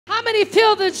How many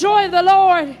feel the joy of the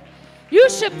Lord? You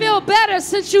should feel better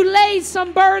since you laid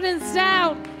some burdens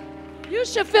down. You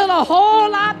should feel a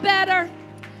whole lot better.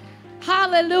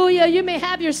 Hallelujah. You may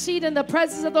have your seat in the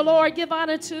presence of the Lord. Give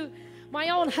honor to my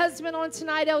own husband on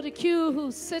tonight, Elder Q,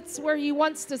 who sits where he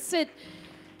wants to sit.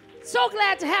 So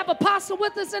glad to have Apostle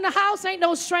with us in the house. Ain't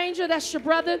no stranger. That's your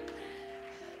brother.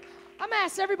 I'm going to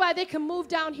ask everybody they can move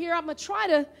down here. I'm going to try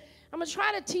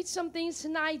to teach some things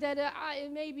tonight that I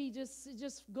maybe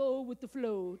just go with the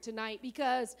flow tonight,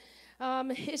 because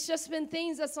it's just been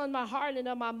things that's on my heart and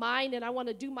on my mind, and I want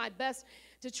to do my best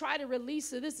to try to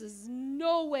release it. This is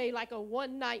no way like a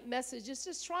one-night message. It's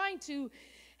just trying to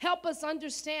help us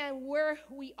understand where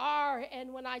we are.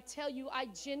 And when I tell you, I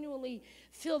genuinely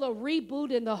feel a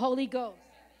reboot in the Holy Ghost.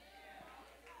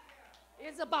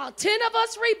 It's about 10 of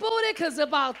us rebooted, because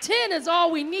about 10 is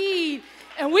all we need,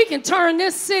 and we can turn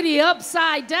this city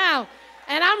upside down.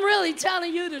 And I'm really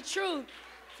telling you the truth.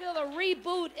 Feel a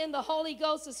reboot in the Holy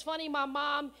Ghost. It's funny, my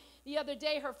mom, the other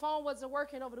day, her phone wasn't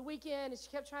working over the weekend, and she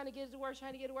kept trying to get it to work.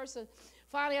 So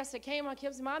finally I said, came on,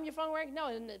 Mom, your phone working?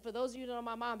 No, and for those of you who don't know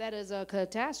my mom, that is a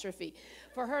catastrophe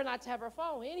for her not to have her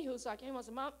phone. Anywho, so I came on and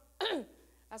said, Mom,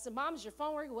 I said, Mom, is your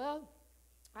phone working? Well,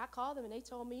 I called them, and they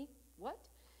told me, what?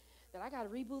 That I got to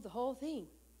reboot the whole thing.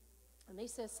 And they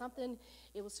said something,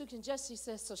 it was too congested, she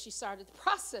said, so she started the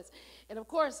process. And of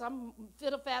course, I'm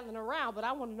fiddle-faddling around, but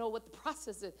I want to know what the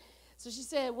process is. So she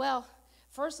said, well,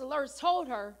 First Alerts told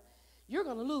her, you're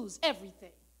going to lose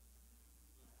everything.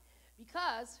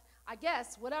 Because, I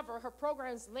guess, whatever, her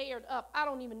program's layered up. I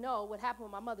don't even know what happened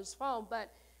with my mother's phone, but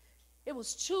it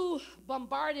was too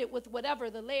bombarded with whatever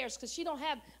the layers, because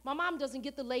my mom doesn't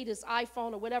get the latest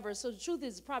iPhone or whatever, so the truth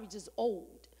is it's probably just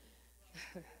old.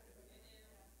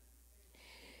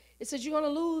 It said, you're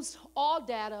going to lose all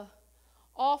data,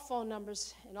 all phone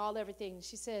numbers, and all everything.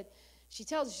 She said,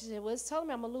 well, it's telling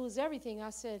me I'm going to lose everything.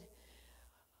 I said,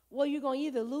 well, you're going to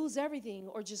either lose everything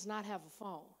or just not have a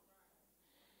phone.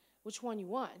 Which one you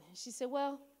want? She said,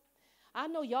 well, I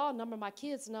know y'all number, my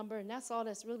kids' number, and that's all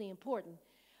that's really important.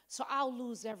 So I'll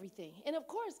lose everything. And of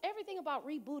course, everything about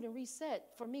reboot and reset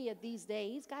for me at these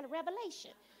days got a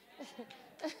revelation.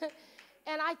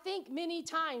 And I think many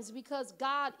times, because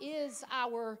God is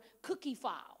our cookie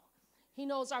file. He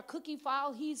knows our cookie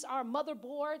file. He's our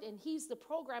motherboard, and he's the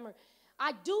programmer.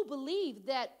 I do believe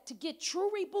that to get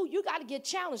true reboot, you got to get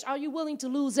challenged. Are you willing to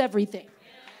lose everything?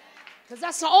 Because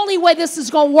that's the only way this is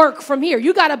going to work from here.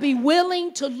 You got to be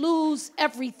willing to lose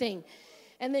everything.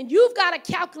 And then you've got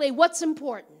to calculate what's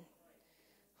important.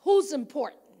 Who's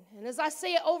important? And as I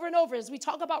say it over and over, as we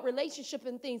talk about relationship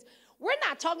and things, we're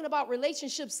not talking about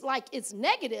relationships like it's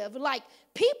negative, like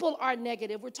people are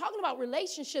negative. We're talking about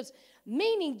relationships,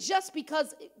 meaning just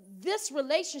because this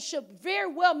relationship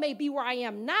very well may be where I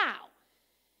am now,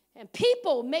 and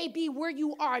people may be where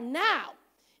you are now.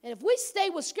 And if we stay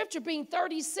with Scripture being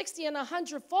 30, 60, and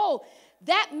 100-fold,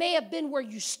 that may have been where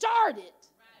you started.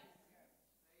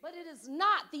 But it is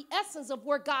not the essence of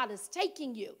where God is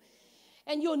taking you.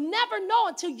 And you'll never know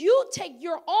until you take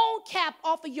your own cap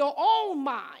off of your own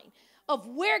mind of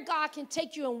where God can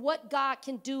take you and what God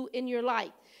can do in your life.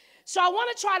 So I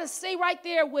want to try to stay right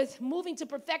there with moving to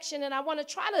perfection, and I want to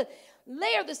try to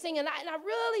layer this thing, and I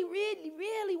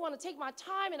really want to take my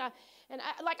time, and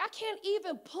I can't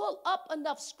even pull up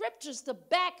enough scriptures to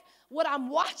back what I'm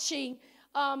watching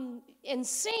and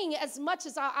seeing, as much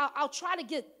as I'll try to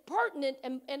get pertinent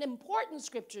and important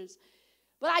scriptures.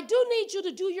 But I do need you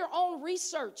to do your own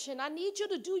research, and I need you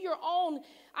to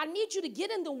get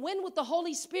in the wind with the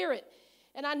Holy Spirit,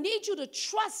 and I need you to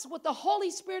trust what the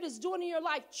Holy Spirit is doing in your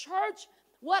life. Church,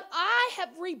 what I have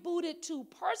rebooted to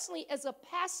personally as a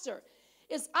pastor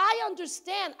is I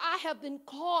understand I have been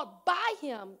called by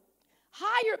him,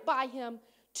 hired by him,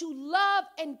 to love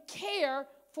and care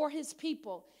for his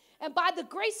people. And by the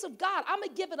grace of God, I'm going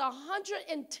to give it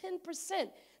 110%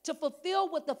 to fulfill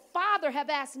what the Father have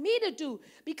asked me to do,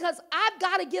 because I've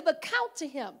got to give account to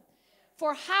him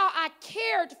for how I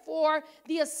cared for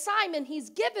the assignment he's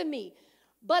given me.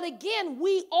 But again,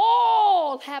 we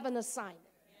all have an assignment.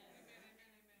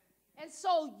 And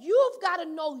so you've got to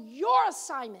know your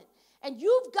assignment, and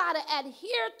you've got to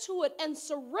adhere to it and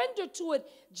surrender to it,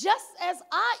 just as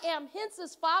I am. Hence,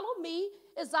 as follow me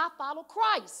as I follow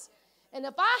Christ. And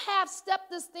if I half-step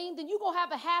this thing, then you're going to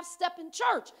have a half-step in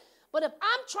church. But if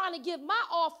I'm trying to give my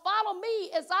all, follow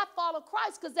me as I follow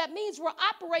Christ, because that means we're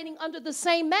operating under the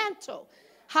same mantle.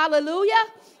 Hallelujah.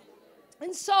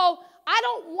 And so I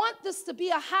don't want this to be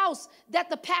a house that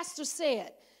the pastor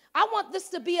said. I want this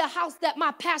to be a house that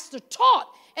my pastor taught,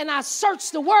 and I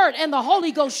searched the word, and the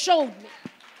Holy Ghost showed me.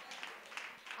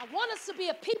 I want us to be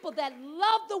a people that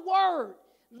love the word,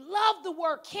 love the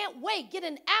word, can't wait, get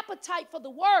an appetite for the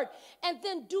word, and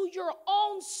then do your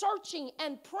own searching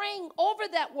and praying over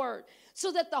that word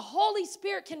so that the Holy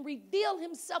Spirit can reveal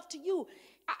himself to you.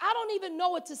 I don't even know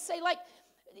what to say. Like,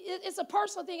 it's a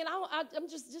personal thing, and I'm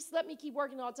just let me keep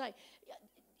working all the time.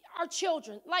 Our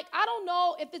children, like, I don't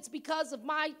know if it's because of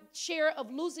my share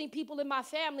of losing people in my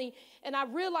family, and I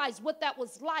realized what that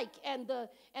was like, and the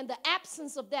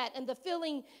absence of that, and the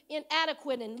feeling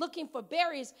inadequate and looking for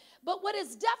barriers. But what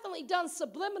it's definitely done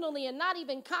subliminally and not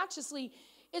even consciously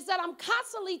is that I'm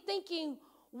constantly thinking,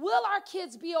 will our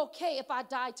kids be okay if I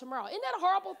die tomorrow? Isn't that a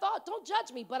horrible thought? Don't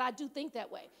judge me, but I do think that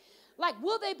way. Like,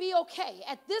 will they be okay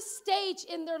at this stage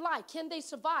in their life? Can they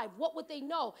survive? What would they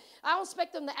know? I don't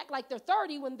expect them to act like they're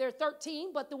 30 when they're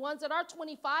 13, but the ones that are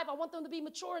 25, I want them to be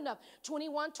mature enough.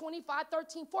 21, 25,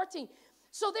 13, 14.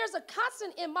 So there's a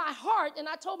constant in my heart, and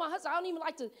I told my husband, I don't even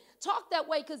like to talk that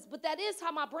way, but that is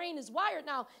how my brain is wired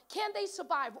now. Can they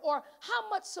survive? Or how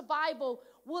much survival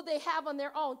will they have on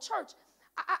their own? Church,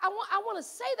 I want to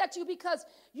say that to you because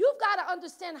you've got to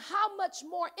understand how much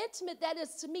more intimate that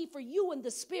is to me for you in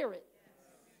the spirit.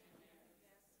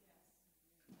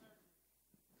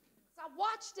 I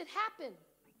watched it happen,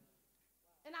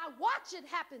 and I watch it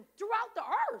happen throughout the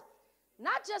earth,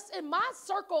 not just in my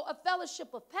circle of fellowship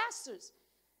of pastors,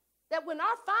 that when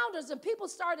our founders and people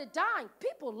started dying,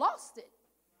 people lost it.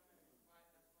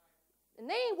 And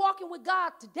they ain't walking with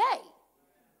God today.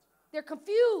 They're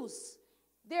confused.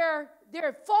 They're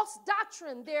false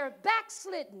doctrine. They're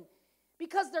backslidden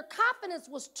because their confidence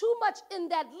was too much in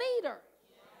that leader.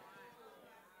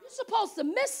 You're supposed to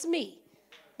miss me.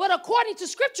 But according to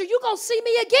Scripture, you're going to see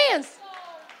me again.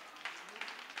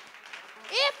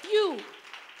 If you,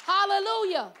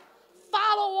 hallelujah,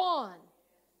 follow on.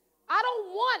 I don't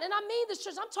want, and I mean this,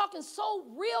 church, I'm talking so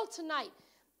real tonight.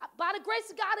 By the grace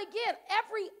of God, again,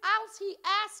 every ounce he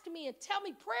asked me and tell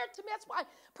me prayer to me, that's why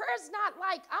prayer's not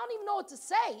like, I don't even know what to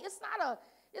say. It's not a,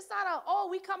 oh,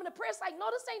 we coming to prayer. It's like, no,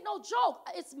 this ain't no joke.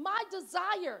 It's my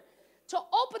desire to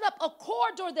open up a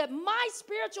corridor that my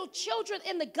spiritual children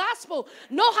in the gospel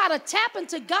know how to tap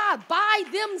into God by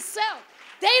themselves.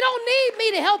 They don't need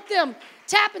me to help them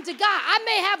tap into God. I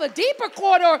may have a deeper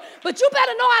corridor, but you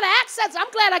better know how to access.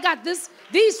 I'm glad I got this.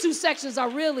 These two sections are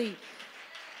really,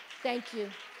 thank you.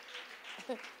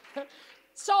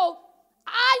 So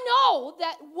I know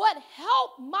that what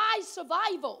helped my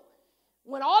survival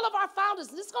when all of our founders,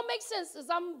 this is going to make sense as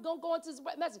I'm going to go into this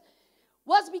message,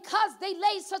 was because they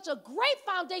laid such a great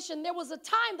foundation. There was a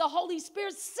time the Holy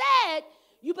Spirit said,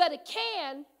 you better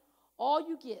can all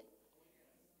you get.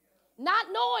 Not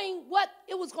knowing what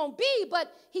it was going to be,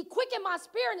 but he quickened my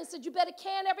spirit and said, you better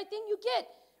can everything you get.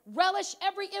 Relish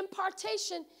every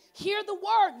impartation. Hear the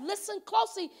word. Listen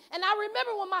closely. And I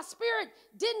remember when my spirit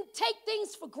didn't take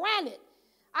things for granted.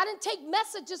 I didn't take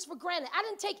messages for granted. I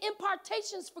didn't take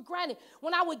impartations for granted.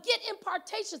 When I would get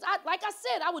impartations, like I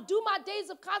said, I would do my days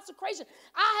of consecration.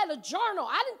 I had a journal.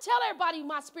 I didn't tell everybody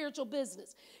my spiritual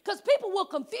business because people will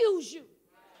confuse you.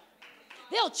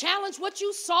 They'll challenge what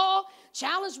you saw,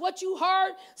 challenge what you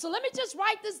heard. So let me just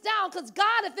write this down because,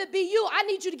 God, if it be you, I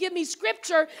need you to give me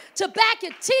scripture to back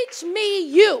it. Teach me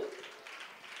you.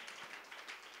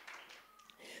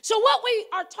 So what we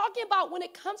are talking about when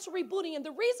it comes to rebooting, and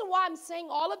the reason why I'm saying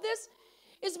all of this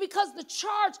is because the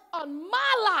charge on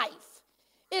my life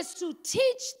is to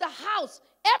teach the house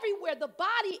everywhere, the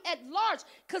body at large.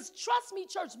 Because trust me,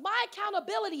 church, my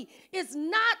accountability is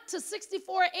not to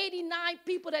 6489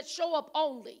 people that show up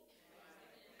only.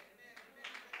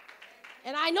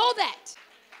 And I know that,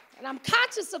 and I'm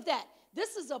conscious of that.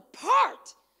 This is a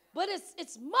part, but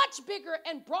it's much bigger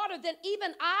and broader than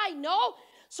even I know.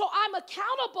 So I'm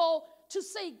accountable to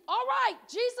say, all right,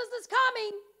 Jesus is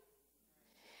coming,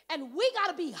 and we got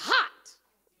to be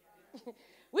hot.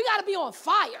 We got to be on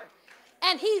fire.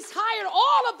 And he's hired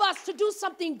all of us to do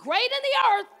something great in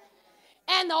the earth,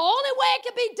 and the only way it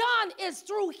can be done is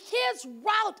through his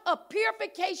route of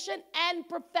purification and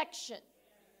perfection.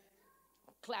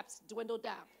 Claps dwindle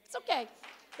down. It's okay.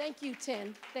 Thank you,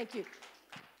 10. Thank you.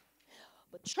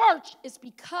 But church is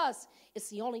because it's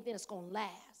the only thing that's going to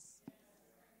last.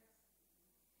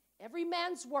 Every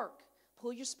man's work.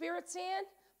 Pull your spirits in,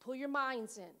 pull your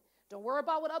minds in. Don't worry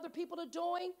about what other people are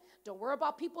doing. Don't worry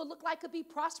about people who look like could be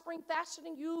prospering faster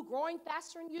than you, growing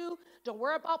faster than you. Don't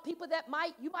worry about people that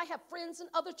you might have friends in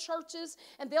other churches,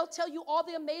 and they'll tell you all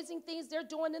the amazing things they're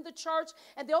doing in the church,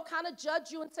 and they'll kind of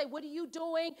judge you and say, what are you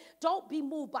doing? Don't be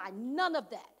moved by none of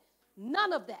that.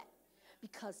 None of that.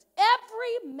 Because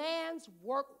every man's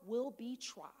work will be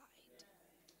tried.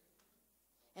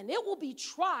 And it will be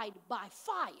tried by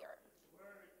fire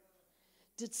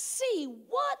to see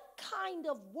what kind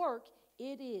of work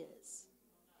it is.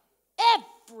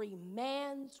 Every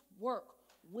man's work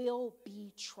will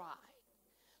be tried.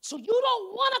 So you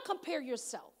don't want to compare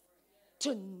yourself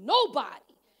to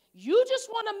nobody. You just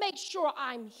want to make sure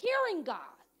I'm hearing God,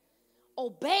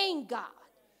 obeying God,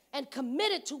 and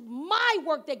committed to my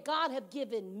work that God have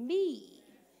given me,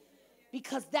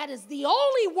 because that is the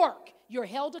only work you're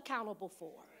held accountable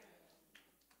for.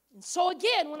 And so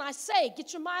again, when I say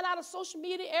get your mind out of social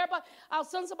media, everybody, I'll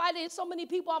send somebody, there's so many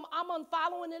people I'm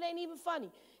unfollowing, it ain't even funny,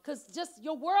 because just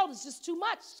your world is just too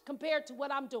much compared to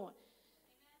what I'm doing.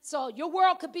 So your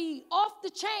world could be off the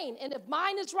chain, and if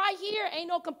mine is right here, ain't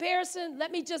no comparison.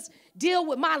 Let me just deal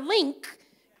with my link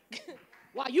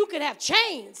while you could have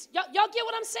chains. Y'all get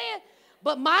what I'm saying?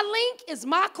 But my link is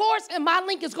my course, and my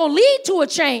link is going to lead to a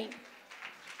chain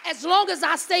as long as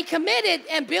I stay committed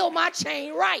and build my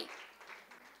chain right.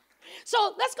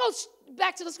 So let's go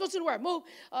to the word.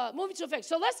 Moving to effect.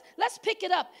 So let's pick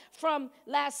it up from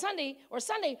last Sunday or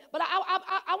Sunday. But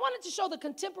I wanted to show the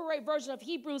contemporary version of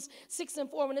Hebrews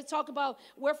 6:4 when they talk about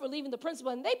wherefore leaving the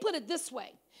principle. And they put it this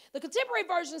way. The contemporary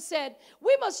version said,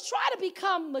 we must try to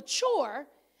become mature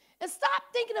and start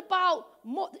thinking about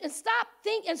more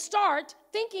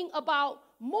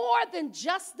than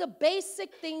just the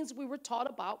basic things we were taught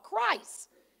about Christ.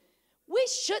 We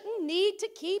shouldn't need to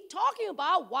keep talking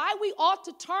about why we ought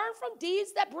to turn from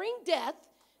deeds that bring death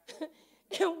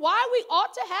and why we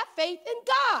ought to have faith in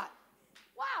God.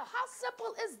 Wow, how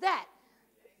simple is that?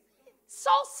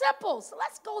 So simple. So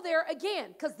let's go there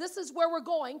again, because this is where we're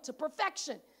going to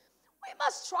perfection. We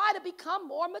must try to become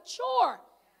more mature.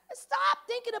 And start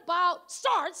thinking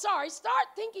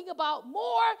about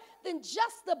more than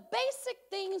just the basic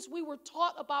things we were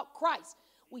taught about Christ.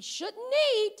 We shouldn't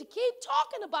need to keep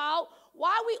talking about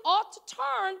why we ought to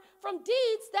turn from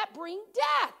deeds that bring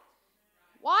death.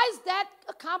 Why is that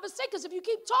a conversation? Because if you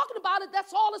keep talking about it,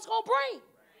 that's all it's going to bring.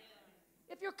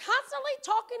 If you're constantly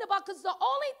talking about, because the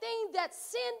only thing that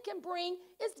sin can bring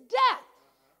is death.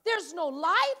 There's no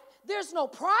life, there's no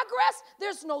progress,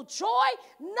 there's no joy.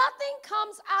 Nothing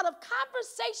comes out of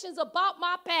conversations about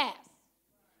my past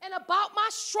and about my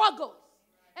struggles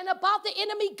and about the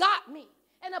enemy got me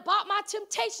and about my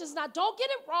temptations. Now, don't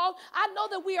get it wrong. I know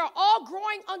that we are all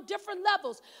growing on different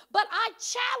levels. But I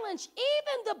challenge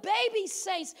even the baby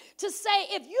saints to say,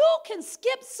 if you can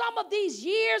skip some of these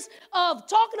years of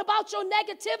talking about your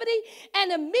negativity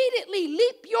and immediately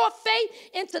leap your faith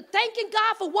into thanking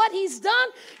God for what he's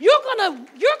done, you're gonna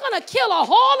kill a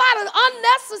whole lot of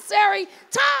unnecessary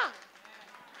time.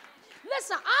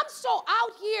 Listen, I'm so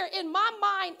out here in my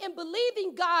mind in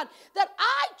believing God that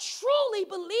I truly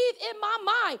believe in my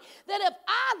mind that if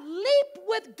I leap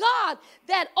with God,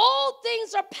 that old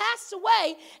things are passed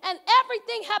away and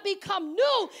everything have become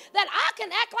new, that I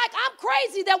can act like I'm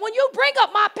crazy, that when you bring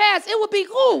up my past, it will be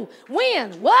who?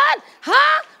 When? What?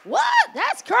 Huh? What?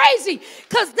 That's crazy,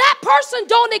 because that person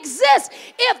don't exist.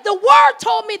 If the word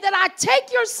told me that I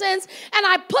take your sins and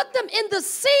I put them in the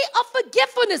sea of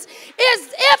forgetfulness,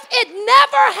 as if it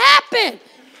never happened,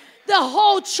 the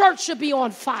whole church should be on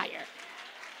fire.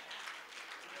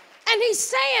 And he's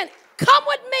saying, come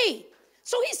with me.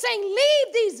 So he's saying,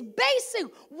 leave these basic.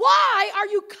 Why are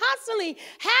you constantly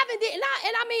having the,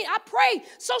 I pray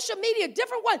social media,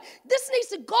 different one. This needs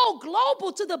to go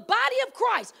global to the body of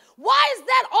Christ. Why is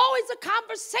that always a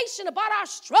conversation about our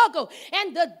struggle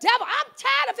and the devil? I'm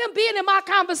tired of him being in my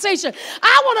conversation.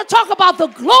 I want to talk about the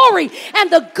glory and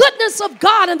the goodness of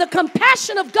God and the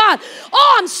compassion of God.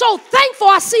 Oh, I'm so thankful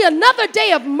I see another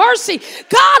day of mercy.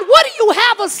 God, what do you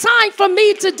have assigned for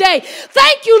me today?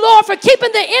 Thank you, Lord, for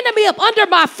keeping the enemy up under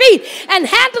my feet and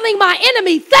handling my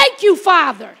enemy. Thank you,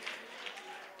 Father.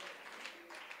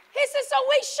 He says, so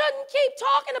we shouldn't keep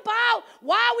talking about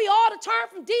why we ought to turn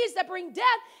from deeds that bring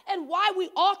death and why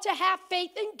we ought to have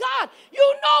faith in God.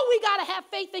 You know we got to have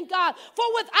faith in God, for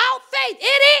without faith,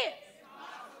 it is.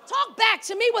 Talk back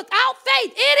to me. Without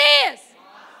faith, it is.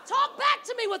 Talk back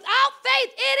to me. Without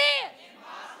faith, it is.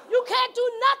 You can't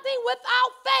do nothing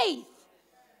without faith.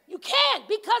 You can't,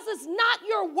 because it's not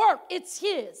your work. It's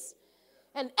his.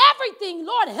 And everything,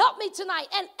 Lord, help me tonight,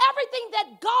 and everything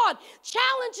that God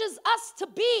challenges us to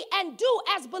be and do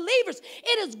as believers,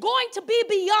 it is going to be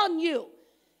beyond you.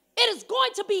 It is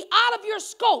going to be out of your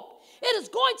scope. It is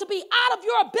going to be out of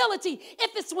your ability.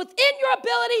 If it's within your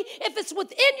ability, if it's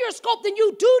within your scope, then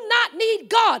you do not need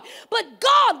God. But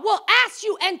God will ask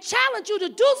you and challenge you to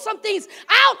do some things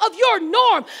out of your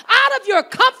norm, out of your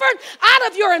comfort,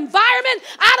 out of your environment,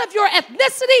 out of your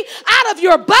ethnicity, out of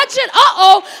your budget,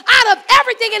 out of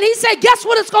everything. And he said, guess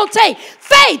what it's going to take?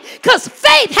 Faith, because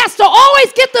faith has to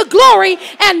always get the glory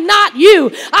and not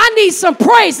you. I need some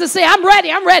praise to say, I'm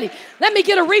ready. Let me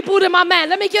get a reboot in my mind.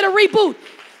 Let me get a reboot.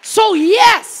 So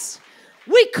yes,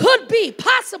 we could be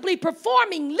possibly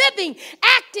performing, living,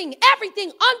 acting,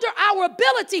 everything under our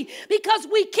ability because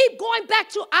we keep going back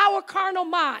to our carnal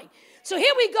mind. So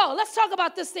here we go. Let's talk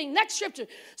about this thing. Next scripture.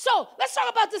 So let's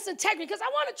talk about this integrity because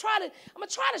I'm going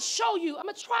to try to show you. I'm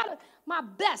going to try my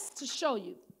best to show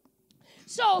you.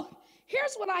 So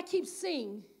here's what I keep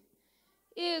seeing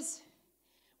is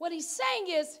what he's saying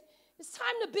is it's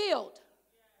time to build.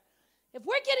 If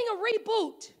we're getting a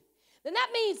reboot, then that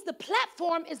means the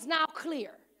platform is now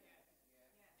clear.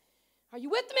 Are you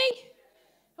with me?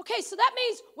 Okay, so that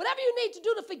means whatever you need to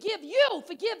do to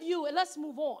forgive you, and let's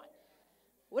move on.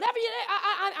 Whatever you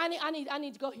need, I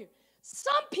need to go here.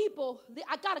 Some people,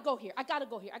 I got to go here.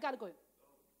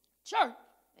 Sure,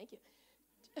 thank you.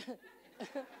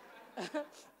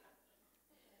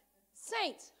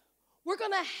 Saints, we're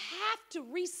going to have to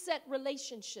reset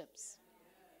relationships.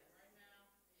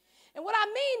 And what I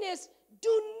mean is,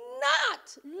 do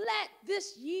not let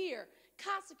this year,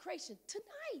 consecration,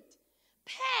 tonight,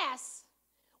 pass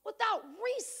without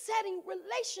resetting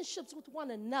relationships with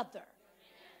one another.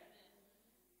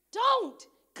 Don't,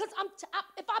 because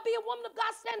if I be a woman of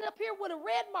God standing up here with a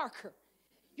red marker,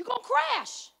 you're going to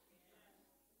crash.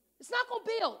 It's not going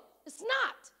to build. It's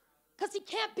not. Because he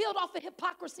can't build off of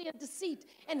hypocrisy and deceit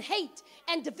and hate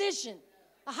and division.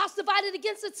 A house divided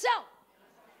against itself.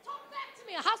 Talk back to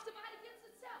me. A house divided against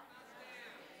itself.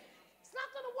 It's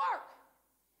not going to work.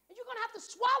 And you're going to have to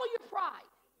swallow your pride.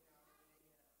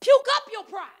 Puke up your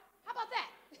pride. How about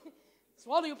that?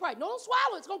 Swallow your pride. No, don't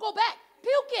swallow it. It's going to go back.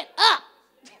 Puke it up.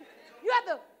 You have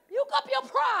to puke up your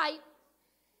pride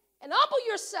and humble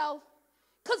yourself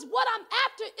because what I'm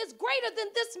after is greater than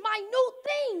this minute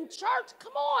thing, church.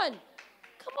 Come on.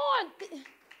 Come on.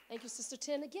 Thank you, Sister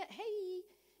 10 again. Hey,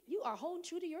 you are holding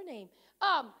true to your name.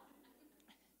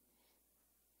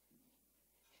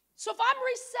 So if I'm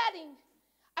resetting,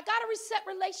 I got to reset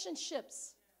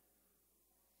relationships.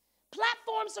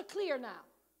 Platforms are clear now.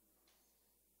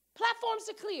 Platforms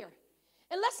are clear.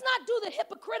 And let's not do the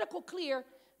hypocritical clear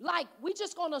like we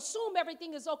just going to assume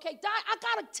everything is okay. Di, I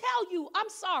got to tell you, I'm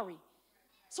sorry.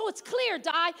 So it's clear,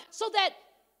 Di, so that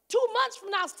 2 months from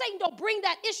now, Satan don't bring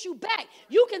that issue back.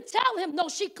 You can tell him, no,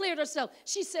 she cleared herself.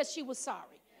 She said she was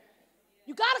sorry.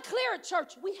 You got to clear it,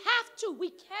 church. We have to. We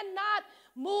cannot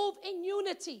move in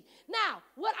unity. Now,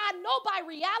 what I know by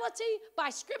reality,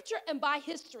 by scripture, and by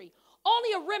history,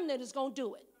 only a remnant is going to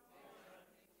do it.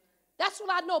 That's what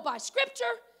I know by scripture.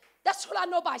 That's what I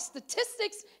know by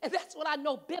statistics, and that's what I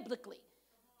know biblically.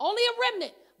 Only a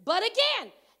remnant. But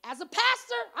again, as a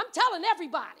pastor, I'm telling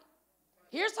everybody,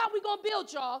 here's how we're going to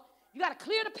build, y'all. You got to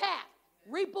clear the path.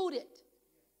 Reboot it.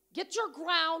 Get your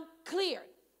ground cleared.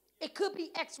 It could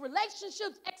be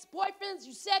ex-relationships, ex-boyfriends.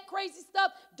 You said crazy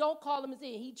stuff. Don't call him in.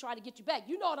 He tried to get you back.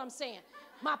 You know what I'm saying.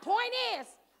 My point is,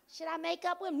 should I make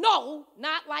up with him? No,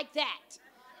 not like that.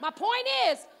 My point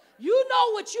is, you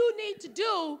know what you need to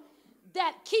do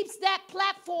that keeps that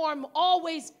platform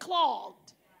always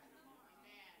clogged.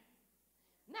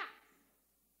 Now,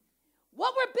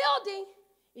 what we're building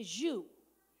is you.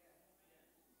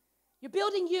 You're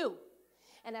building you.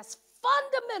 And as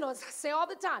fundamental, as I say all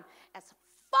the time, as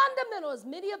fundamental as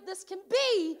many of this can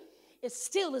be, it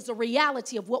still is a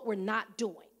reality of what we're not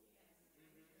doing.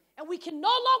 And we can no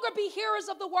longer be hearers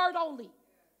of the word only.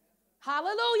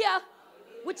 Hallelujah.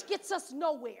 Which gets us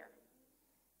nowhere.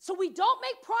 So we don't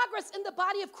make progress in the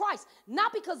body of Christ,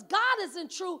 not because God isn't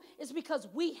true, it's because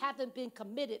we haven't been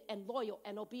committed and loyal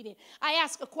and obedient. I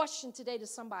asked a question today to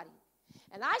somebody,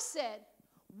 and I said,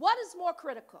 what is more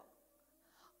critical,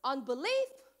 unbelief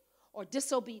or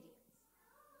disobedience?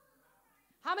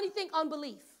 How many think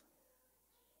unbelief?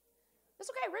 It's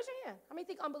okay, raise your hand. How many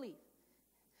think unbelief?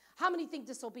 How many think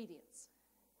disobedience?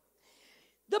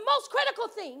 The most critical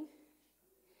thing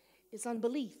is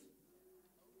unbelief.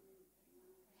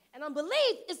 And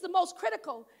unbelief is the most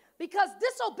critical because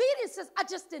disobedience says, I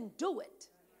just didn't do it.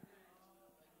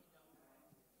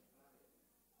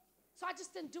 So I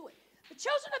just didn't do it. The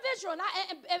children of Israel,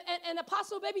 and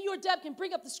Apostle, maybe you or Deb can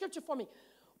bring up the scripture for me.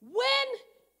 When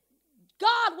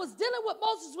God was dealing with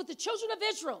Moses with the children of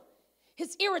Israel,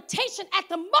 his irritation at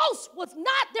the most was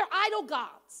not their idol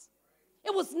gods.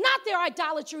 It was not their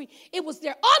idolatry. It was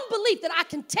their unbelief that I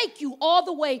can take you all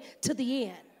the way to the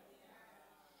end.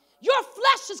 Your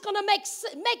flesh is going to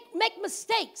make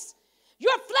mistakes.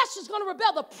 Your flesh is going to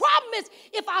rebel. The problem is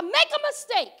if I make a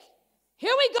mistake,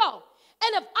 here we go.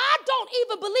 And if I don't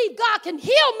even believe God can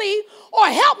heal me or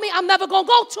help me, I'm never going to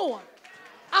go to him.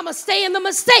 I'm going to stay in the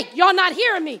mistake. Y'all not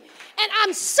hearing me. And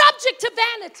I'm subject to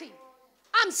vanity.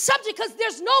 I'm subject because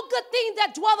there's no good thing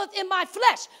that dwelleth in my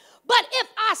flesh. But if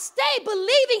I stay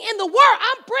believing in the word,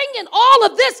 I'm bringing all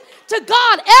of this to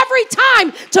God every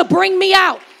time to bring me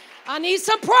out. I need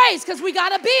some praise because we got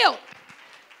to build.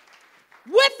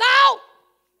 Without,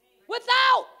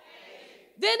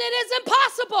 then it is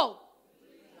impossible.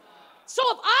 So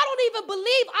if I don't even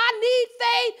believe I need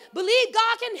faith, believe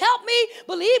God can help me,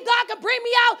 believe God can bring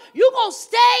me out, you're going to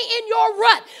stay in your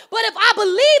rut. But if I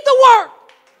believe the word,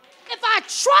 if I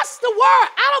trust the word,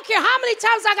 I don't care how many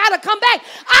times I got to come back.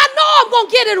 I know I'm going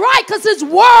to get it right because his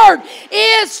word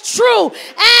is true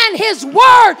and his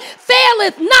word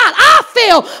faileth not. I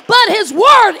fail, but his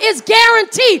word is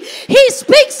guaranteed. He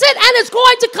speaks it and it's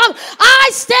going to come. I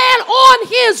stand on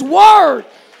his word.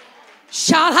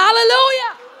 Shout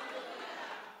hallelujah.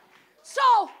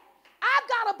 So I've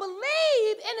got to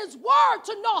believe in his word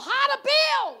to know how to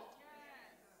build.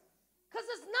 Because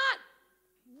it's not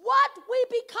what we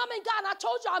become in God. And I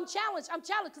told you I'm challenged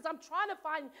because I'm trying to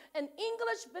find an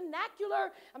English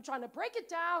vernacular. I'm trying to break it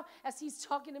down as he's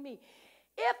talking to me.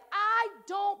 If I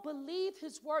don't believe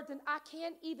his word, then I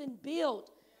can't even build.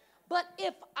 But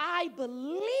if I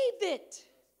believe it,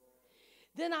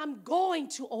 then I'm going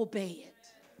to obey it.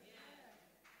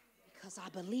 Because I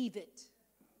believe it.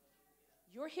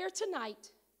 You're here tonight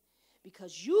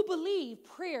because you believe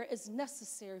prayer is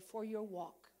necessary for your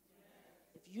walk.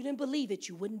 If you didn't believe it,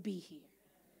 you wouldn't be here.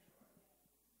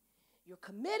 You're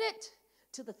committed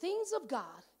to the things of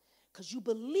God because you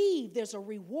believe there's a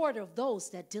reward of those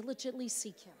that diligently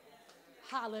seek him.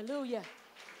 Hallelujah.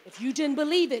 If you didn't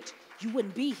believe it, you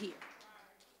wouldn't be here.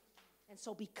 And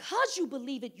so because you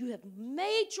believe it, you have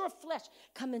made your flesh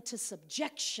come into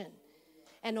subjection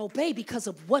and obey because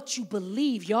of what you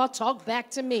believe. Y'all talk back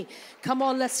to me. Come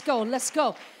on, let's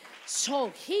go.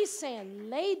 So he's saying,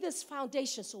 lay this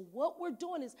foundation. So what we're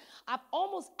doing is I've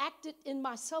almost acted in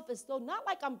myself as though, not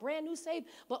like I'm brand new saved,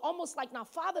 but almost like, now,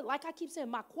 Father, like I keep saying,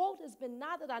 my quote has been,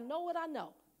 now that I know what I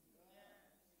know.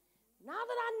 Now that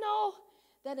I know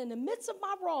that in the midst of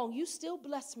my wrong, you still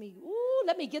bless me. Ooh,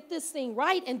 let me get this thing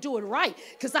right and do it right,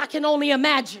 because I can only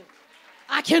imagine.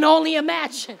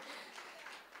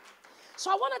 So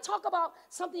I want to talk about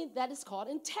something that is called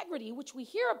integrity, which we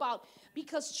hear about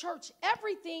because, church,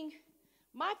 everything,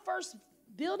 my first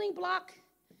building block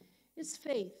is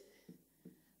faith.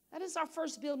 That is our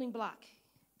first building block.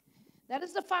 That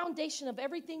is the foundation of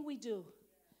everything we do.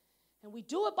 And we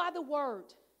do it by the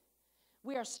word.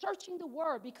 We are searching the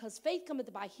word because faith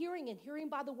cometh by hearing and hearing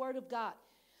by the word of God.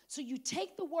 So you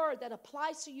take the word that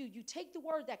applies to you. You take the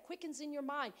word that quickens in your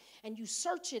mind and you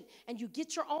search it and you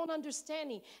get your own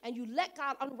understanding and you let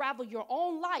God unravel your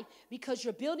own life because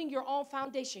you're building your own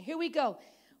foundation. Here we go.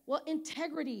 Well,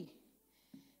 integrity.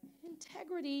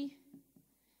 Integrity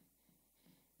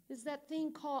is that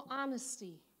thing called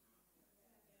honesty.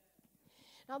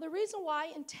 Now, the reason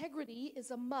why integrity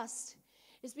is a must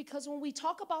is because when we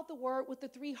talk about the word with the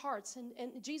three hearts,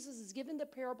 and Jesus is given the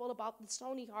parable about the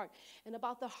stony heart and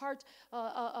about the heart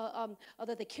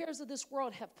that the cares of this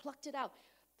world have plucked it out.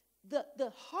 The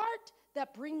heart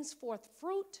that brings forth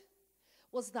fruit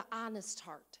was the honest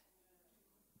heart.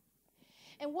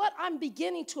 And what I'm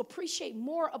beginning to appreciate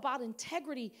more about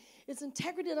integrity is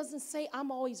integrity doesn't say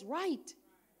I'm always right.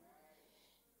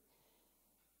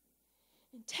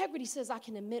 Integrity says I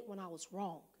can admit when I was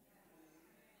wrong.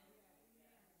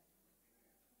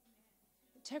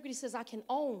 Integrity says I can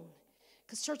own.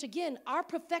 Because, church, again, our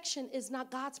perfection is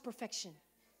not God's perfection.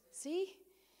 See?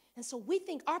 And so we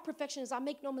think our perfection is I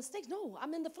make no mistakes. No,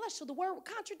 I'm in the flesh, so the word will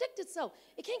contradict itself.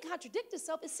 It can't contradict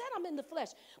itself. It said I'm in the flesh.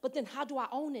 But then how do I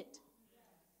own it?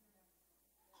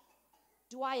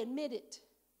 Do I admit it?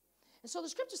 And so the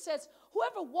scripture says,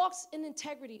 whoever walks in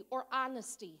integrity or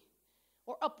honesty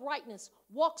or uprightness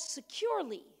walks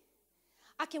securely.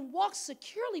 I can walk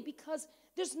securely because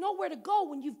there's nowhere to go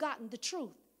when you've gotten the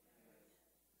truth.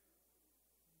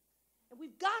 And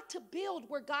we've got to build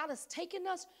where God has taken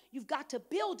us. You've got to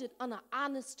build it on an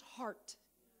honest heart.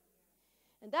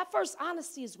 And that first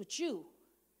honesty is with you.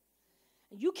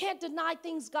 And you can't deny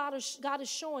things God is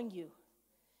showing you.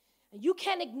 And you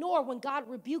can't ignore when God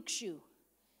rebukes you.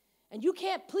 And you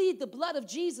can't plead the blood of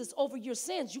Jesus over your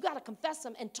sins. You got to confess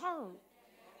them and turn.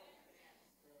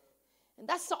 And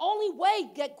that's the only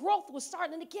way that growth will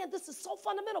start. And again, this is so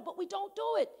fundamental, but we don't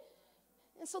do it.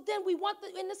 And so then we want,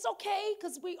 and it's okay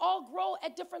because we all grow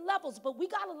at different levels, but we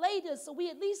got to lay this so we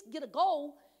at least get a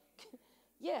goal.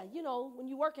 Yeah, you know, when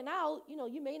you're working out, you know,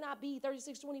 you may not be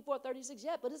 36, 24, 36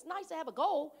 yet, but it's nice to have a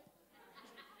goal.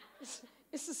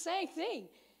 It's the same thing.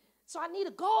 So I need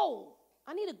a goal.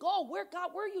 I need a goal. God,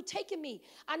 where are you taking me?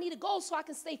 I need a goal so I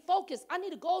can stay focused. I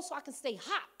need a goal so I can stay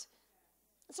hot.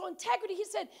 And so integrity, he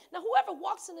said, now whoever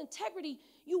walks in integrity,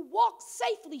 you walk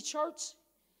safely, church.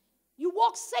 You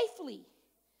walk safely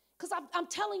because I'm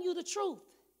telling you the truth,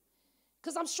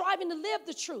 because I'm striving to live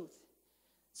the truth.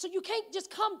 So you can't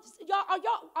just come,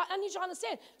 I need you to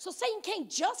understand. So Satan can't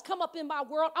just come up in my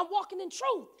world. I'm walking in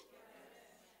truth.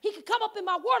 He could come up in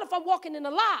my world if I'm walking in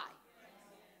a lie.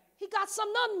 He got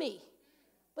something on me.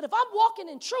 But if I'm walking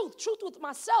in truth, truth with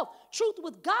myself, truth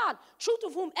with God, truth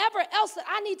with whomever else that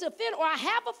I need to offend or I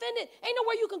have offended, ain't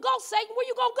nowhere you can go, Satan. Where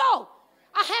you going to go?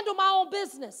 I handle my own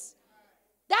business.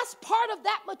 That's part of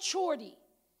that maturity.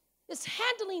 It's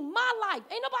handling my life.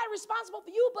 Ain't nobody responsible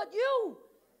for you but you.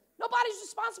 Nobody's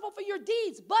responsible for your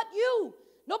deeds but you.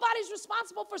 Nobody's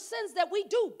responsible for sins that we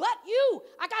do but you.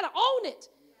 I got to own it.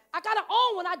 I got to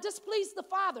own when I displease the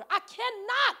Father. I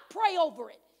cannot pray over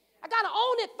it. I got to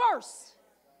own it first.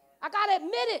 I got to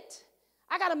admit it.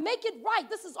 I got to make it right.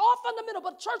 This is all fundamental.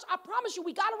 But church, I promise you,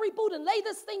 we got to reboot and lay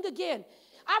this thing again.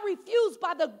 I refuse,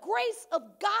 by the grace of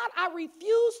God, I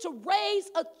refuse to raise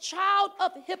a child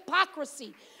of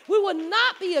hypocrisy. We will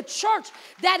not be a church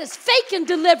that is faking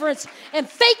deliverance and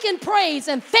faking praise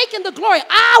and faking the glory.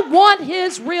 I want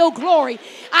his real glory.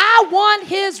 I want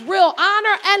his real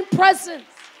honor and presence.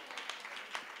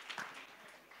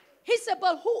 He said,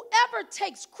 but whoever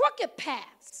takes crooked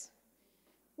paths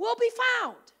will be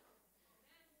found.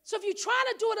 So if you're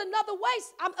trying to do it another way,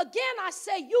 again, I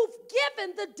say you've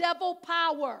given the devil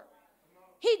power.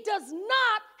 He does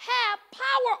not have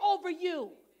power over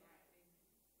you.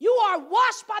 You are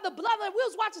washed by the blood. We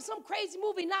was watching some crazy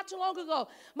movie not too long ago,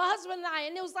 my husband and I,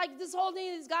 and it was like this whole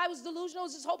thing, this guy was delusional, it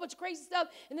was just a whole bunch of crazy stuff,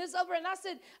 and this other, and I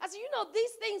said, you know,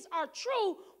 these things are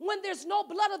true when there's no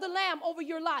blood of the Lamb over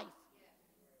your life.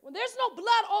 When there's no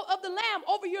blood of the Lamb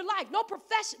over your life, no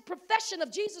profession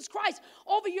of Jesus Christ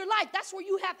over your life, that's where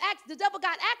you have the devil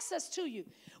got access to you.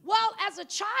 Well, as a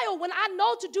child, when I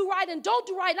know to do right and don't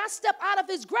do right, and I step out of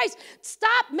his grace,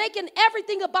 stop making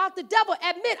everything about the devil.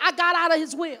 Admit, I got out of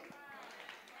his will.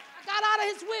 I got out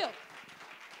of his will.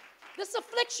 This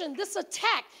affliction, this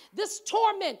attack, this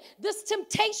torment, this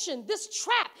temptation, this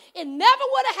trap, it never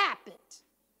would have happened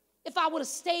if I would have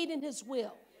stayed in his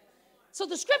will. So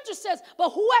the scripture says, but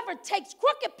whoever takes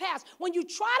crooked paths, when you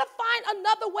try to find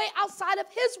another way outside of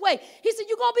his way, he said,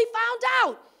 you're going to be found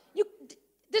out.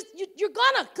 You're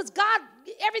going to, because God,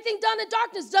 everything done in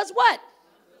darkness does what?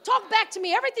 Talk back to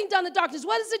me. Everything done in darkness,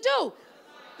 what does it do?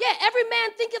 Yeah, every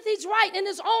man thinketh he's right in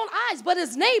his own eyes, but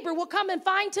his neighbor will come and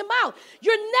find him out.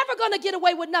 You're never going to get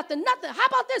away with nothing. How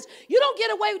about this? You don't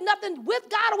get away with nothing with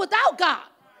God or without God.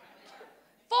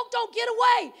 Folk don't get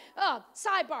away.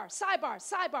 Sidebar.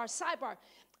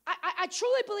 I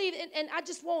truly believe, and I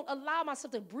just won't allow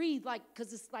myself to breathe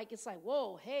because it's like,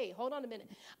 whoa, hey, hold on a minute.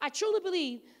 I truly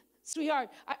believe, sweetheart,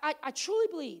 I truly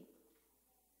believe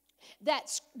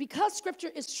that because scripture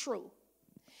is true,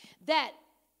 that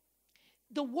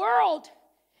the world,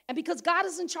 and because God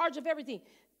is in charge of everything,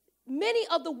 many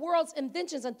of the world's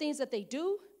inventions and things that they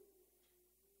do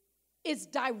is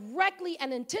directly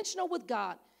and intentional with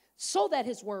God, so that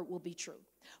his word will be true.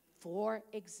 For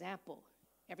example,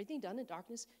 everything done in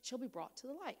darkness shall be brought to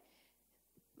the light.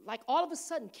 Like all of a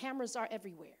sudden, cameras are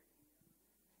everywhere.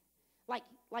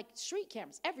 Like street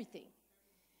cameras, everything.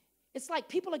 It's like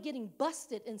people are getting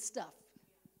busted and stuff.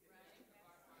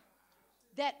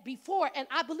 That before, and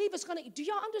I believe it's going to, do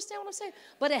y'all understand what I'm saying?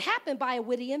 But it happened by a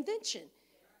witty invention.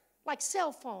 Like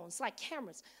cell phones, like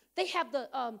cameras. They have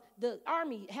the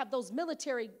army have those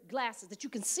military glasses that you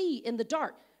can see in the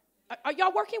dark. Are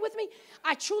y'all working with me?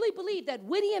 I truly believe that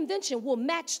witty invention will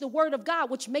match the word of God,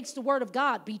 which makes the word of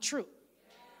God be true.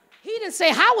 He didn't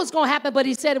say how it was going to happen, but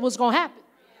he said it was going to happen.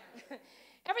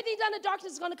 Everything done in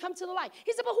darkness is going to come to the light.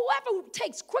 He said, but whoever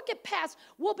takes crooked paths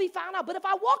will be found out. But if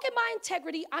I walk in my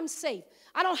integrity, I'm safe.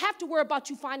 I don't have to worry about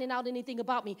you finding out anything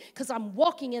about me because I'm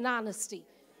walking in honesty.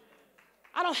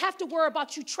 I don't have to worry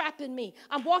about you trapping me.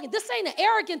 I'm walking. This ain't an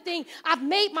arrogant thing. I've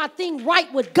made my thing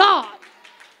right with God.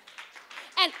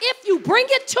 And if you bring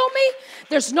it to me,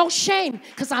 there's no shame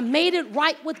because I made it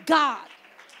right with God.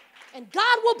 And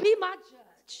God will be my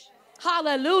judge.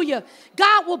 Hallelujah.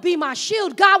 God will be my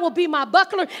shield. God will be my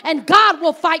buckler. And God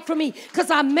will fight for me because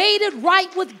I made it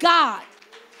right with God.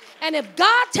 And if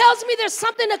God tells me there's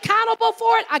something accountable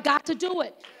for it, I got to do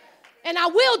it. And I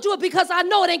will do it because I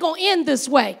know it ain't going to end this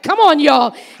way. Come on,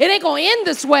 y'all. It ain't going to end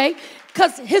this way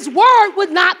because his word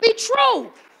would not be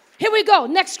true. Here we go.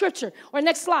 Next scripture or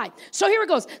next slide. So here it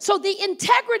goes. So the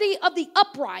integrity of the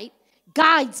upright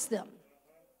guides them.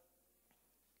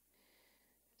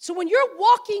 So when you're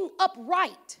walking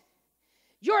upright,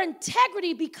 your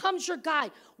integrity becomes your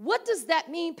guide. What does that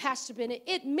mean, Pastor Bennett?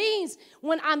 It means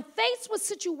when I'm faced with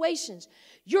situations,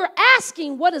 you're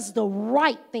asking what is the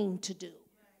right thing to do.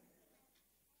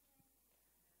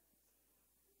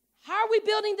 How are we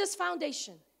building this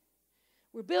foundation?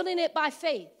 We're building it by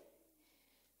faith.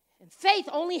 And faith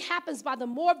only happens by the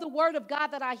more of the word of God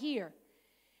that I hear.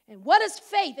 And what is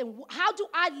faith? And how do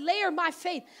I layer my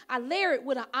faith? I layer it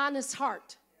with an honest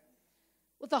heart,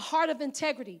 with a heart of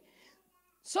integrity.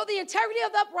 So the integrity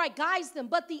of the upright guides them,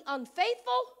 but the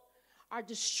unfaithful are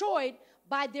destroyed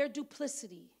by their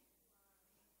duplicity.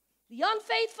 The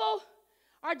unfaithful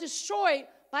are destroyed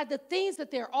by the things that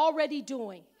they're already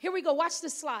doing. Here we go. Watch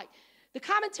this slide. The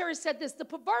commentary said this: the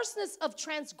perverseness of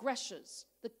transgressors,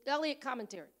 the Eliot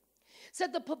commentary,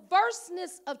 said the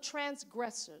perverseness of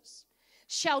transgressors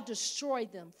shall destroy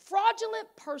them. Fraudulent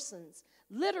persons,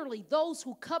 literally those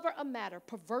who cover a matter,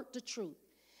 pervert the truth,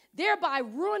 thereby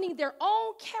ruining their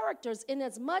own characters,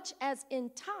 inasmuch as in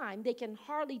time they can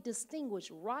hardly distinguish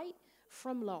right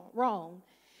from wrong,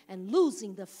 and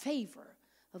losing the favor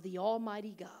of the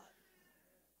Almighty God.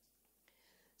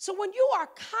 So when you are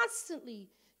constantly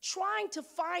trying to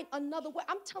find another way,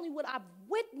 I'm telling you what I've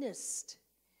witnessed.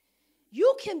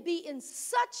 You can be in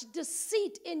such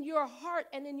deceit in your heart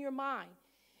and in your mind,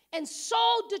 and so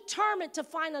determined to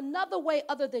find another way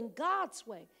other than God's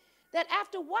way, that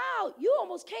after a while, you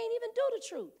almost can't even do the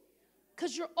truth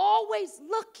because you're always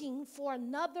looking for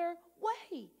another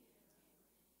way.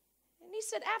 And he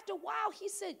said, after a while, he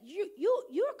said,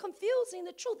 you're confusing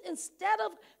the truth instead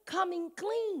of coming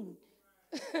clean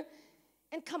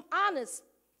and come honest.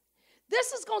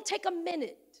 This is going to take a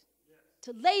minute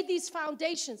to lay these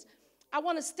foundations. I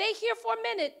want to stay here for a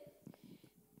minute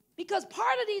because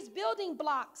part of these building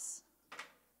blocks,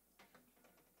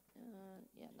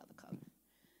 another color.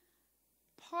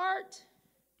 Part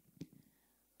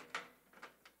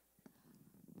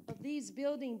of these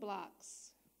building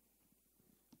blocks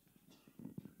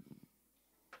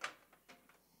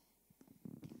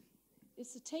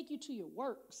is to take you to your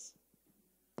works.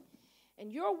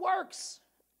 And your works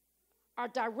are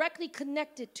directly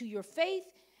connected to your faith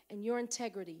and your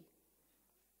integrity.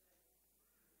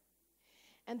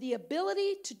 And the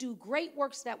ability to do great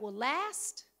works that will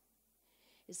last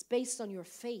is based on your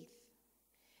faith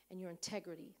and your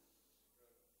integrity.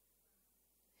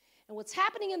 And what's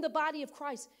happening in the body of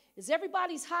Christ is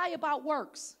everybody's high about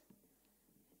works.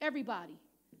 Everybody.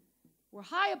 We're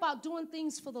high about doing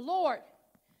things for the Lord,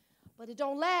 but it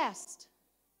don't last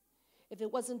if it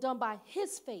wasn't done by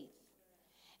his faith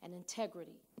and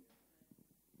integrity.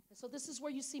 And so this is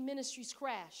where you see ministries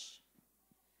crash.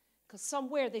 Because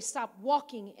somewhere they stop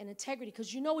walking in integrity.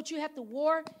 Because you know what you have to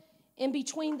war in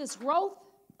between this growth?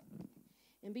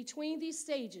 In between these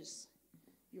stages,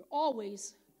 you're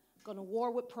always going to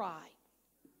war with pride.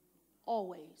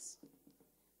 Always.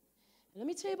 And let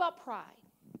me tell you about pride.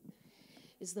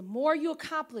 Is the more you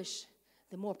accomplish,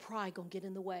 the more pride going to get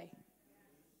in the way.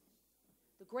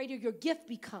 The greater your gift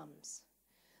becomes,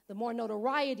 the more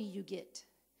notoriety you get,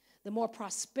 the more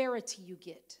prosperity you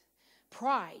get.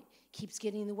 Pride keeps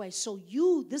getting in the way. So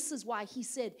this is why he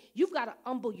said, you've got to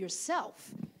humble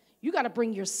yourself. You got to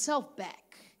bring yourself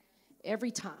back every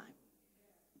time.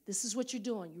 This is what you're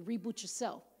doing. You reboot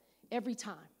yourself every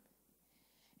time.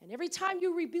 And every time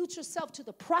you reboot yourself to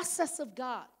the process of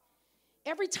God,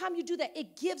 every time you do that,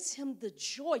 it gives him the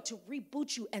joy to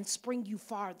reboot you and spring you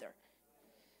farther.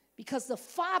 Because the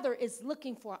Father is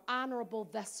looking for honorable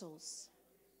vessels.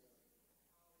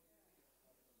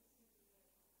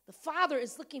 The Father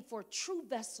is looking for true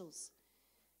vessels.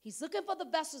 He's looking for the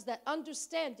vessels that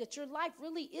understand that your life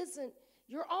really isn't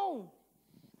your own.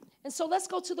 And so let's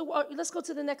go to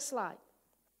the next slide.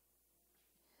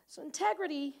 So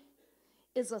integrity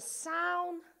is a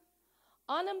sound,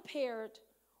 unimpaired,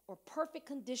 or perfect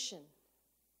condition.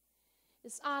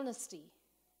 It's honesty.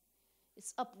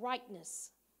 It's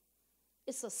uprightness.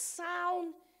 It's a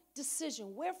sound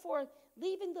decision. Wherefore,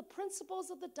 leaving the principles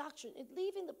of the doctrine, and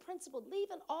leaving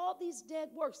all these dead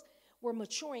works, we're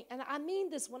maturing. And I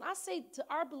mean this when I say to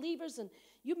our believers, and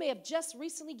you may have just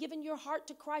recently given your heart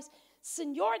to Christ,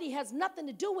 seniority has nothing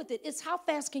to do with it. It's how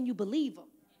fast can you believe him?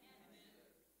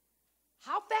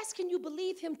 How fast can you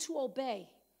believe him to obey?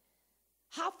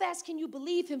 How fast can you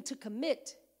believe him to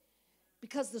commit?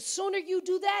 Because the sooner you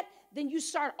do that, then you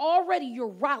start already your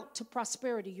route to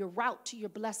prosperity, your route to your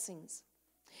blessings.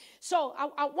 So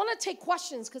I want to take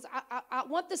questions because I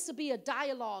want this to be a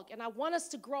dialogue, and I want us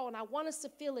to grow, and I want us to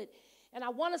feel it, and I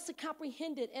want us to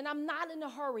comprehend it, and I'm not in a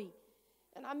hurry.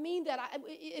 And I mean that.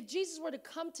 If Jesus were to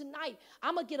come tonight,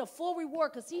 I'm going to get a full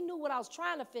reward because he knew what I was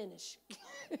trying to finish.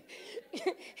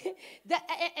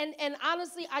 And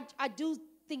honestly, I do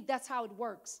think that's how it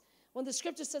works. When the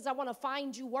scripture says, I want to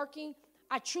find you working,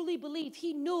 I truly believe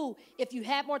he knew if you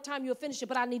had more time, you'll finish it,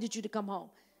 but I needed you to come home.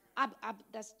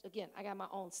 That's, again, I got my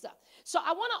own stuff. So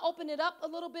I want to open it up a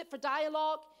little bit for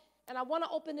dialogue, and I want to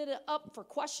open it up for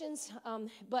questions.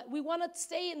 But we want to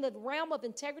stay in the realm of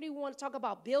integrity. We want to talk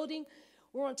about building.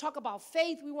 We want to talk about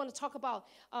faith. We want to talk about,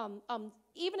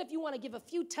 even if you want to give a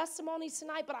few testimonies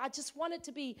tonight, but I just want it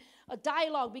to be a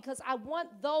dialogue because I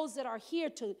want those that are here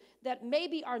that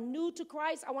maybe are new to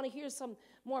Christ. I want to hear some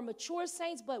more mature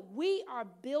saints, but we are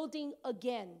building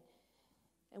again.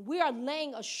 And we are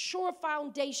laying a sure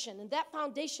foundation, and that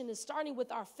foundation is starting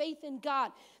with our faith in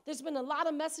God. There's been a lot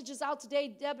of messages out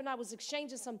today. Deb and I was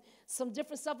exchanging some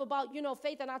different stuff about,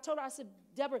 faith, and I told her, I said,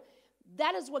 Deborah,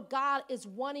 that is what God is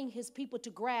wanting his people to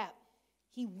grab.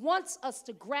 He wants us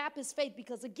to grab his faith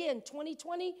because, again,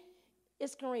 2020,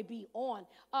 it's going to be on.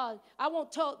 I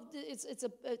won't tell,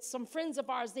 it's some friends of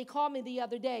ours, they called me the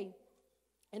other day,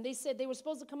 and they said they were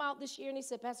supposed to come out this year, and they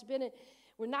said, Pastor Bennett,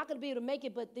 we're not going to be able to make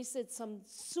it, but they said some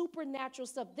supernatural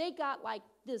stuff. They got like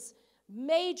this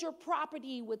major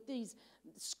property with these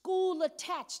school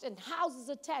attached and houses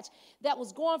attached that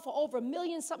was going for over $1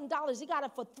 million something. He got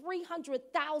it for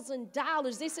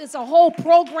 $300,000. They said it's a whole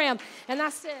program. And I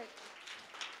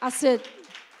said,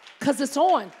 because it's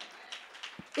on.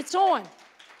 It's on.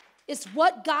 It's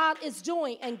what God is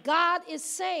doing. And God is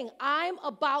saying, I'm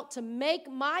about to make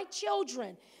my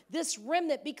children this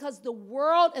remnant because the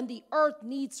world and the earth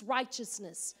needs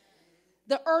righteousness.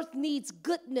 The earth needs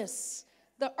goodness.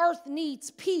 The earth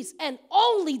needs peace. And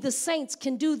only the saints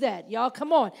can do that. Y'all,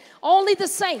 come on. Only the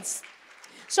saints.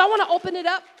 So I want to open it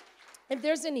up. If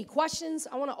there's any questions,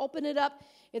 I want to open it up.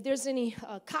 If there's any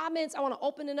comments, I want to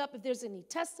open it up. If there's any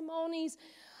testimonies,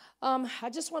 I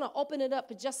just want to open it up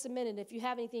for just a minute. If you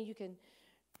have anything, you can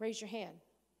raise your hand.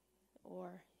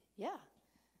 Or, yeah.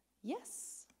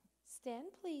 Yes.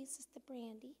 Stand, please, Sister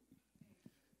Brandy.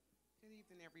 Good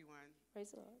evening, everyone.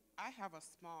 Praise the Lord. I have a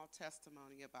small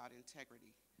testimony about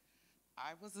integrity.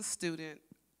 I was a student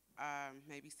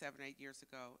maybe 7 or 8 years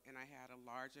ago, and I had a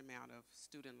large amount of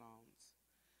student loans.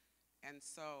 And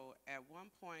so at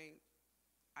one point,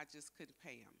 I just couldn't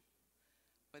pay them.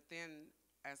 But then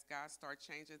as God started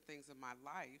changing things in my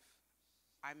life,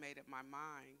 I made up my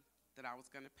mind that I was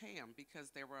going to pay them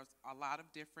because there was a lot of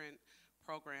different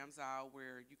programs out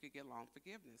where you could get loan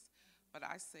forgiveness. But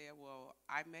I said, well,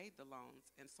 I made the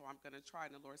loans, and so I'm going to try.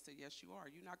 And the Lord said, yes, you are.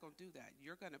 You're not going to do that.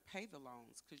 You're going to pay the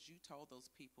loans because you told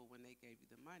those people when they gave you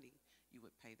the money, you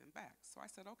would pay them back. So I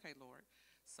said, okay, Lord.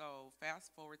 So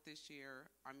fast forward this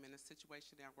year, I'm in a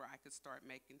situation now where I could start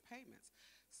making payments.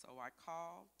 So I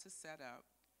called to set up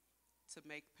to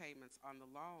make payments on the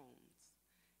loans.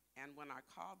 And when I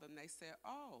called them, they said,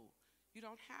 oh, you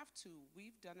don't have to.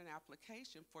 We've done an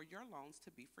application for your loans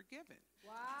to be forgiven.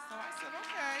 Wow. So I said,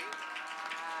 okay.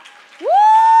 Woo!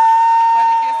 But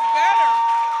it gets better.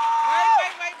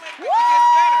 Wait. It gets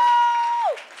better.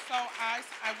 So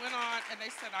I went on, and they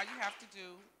said, all you have to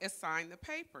do is sign the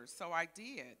papers. So I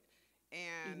did.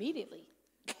 And immediately.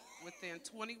 Within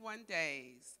 21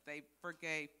 days, they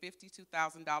forgave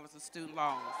 $52,000 of student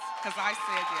loans because I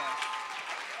said yes.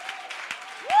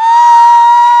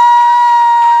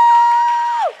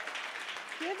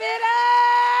 Give it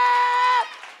up!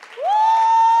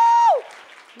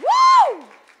 Woo! Woo!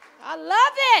 I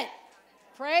love it.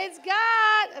 Praise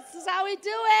God. This is how we do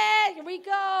it. Here we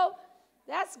go.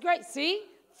 That's great. See?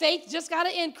 Faith just got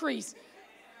to increase.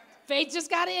 Faith just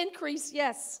got to increase.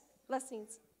 Yes.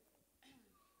 Blessings.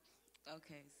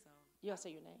 Okay, so. You all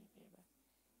say your name.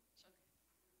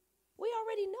 We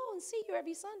already know and see you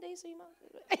every Sunday, so you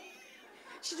might.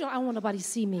 She's like, I don't want nobody to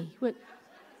see me. What?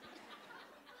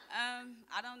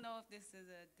 I don't know if this is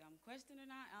a dumb question or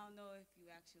not. I don't know if you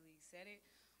actually said it,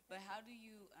 but how do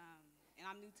you, and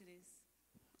I'm new to this.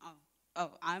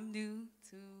 I'm new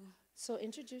to. So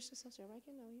introduce yourself so everybody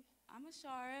can know you. I'm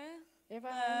Ashara.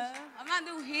 Everybody I'm not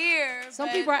new here. Some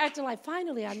people are acting like,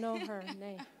 finally, I know her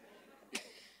name.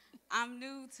 I'm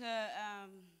new to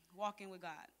walking with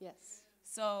God. Yes.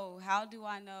 So how do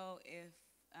I know if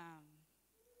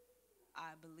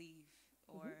I believe,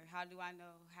 or how do I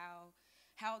know how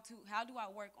do I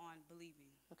work on believing?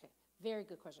 Okay, very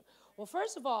good question. Well,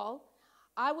 first of all,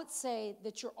 I would say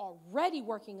that you're already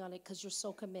working on it because you're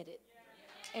so committed.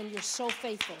 and you're so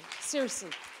faithful. Seriously,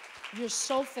 you're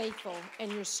so faithful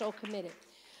and you're so committed.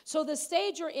 So the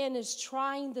stage you're in is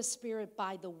trying the Spirit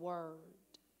by the word.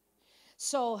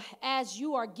 So as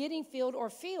you are getting filled or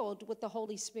filled with the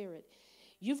Holy Spirit,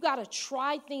 you've got to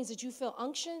try things that you feel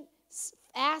unction.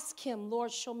 Ask him,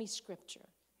 Lord, show me scripture.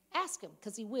 Ask him,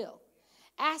 because he will.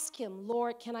 Ask him,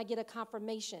 Lord, can I get a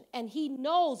confirmation? And he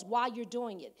knows why you're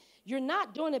doing it. You're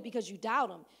not doing it because you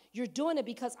doubt him. You're doing it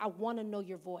because I want to know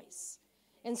your voice.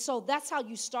 And so that's how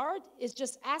you start, is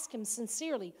just ask him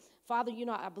sincerely. Father,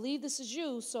 I believe this is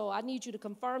you, so I need you to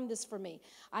confirm this for me.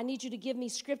 I need you to give me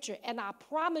scripture. And I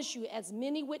promise you, as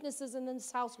many witnesses in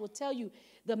this house will tell you,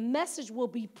 the message will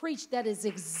be preached that is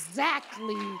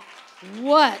exactly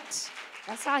what.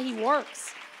 That's how he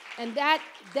works. And that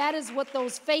is what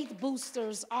those faith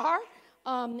boosters are,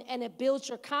 and it builds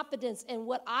your confidence. And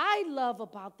what I love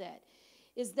about that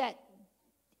is that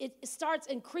it starts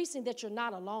increasing that you're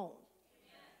not alone.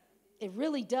 It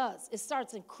really does. It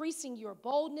starts increasing your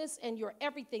boldness and your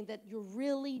everything, that you're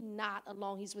really not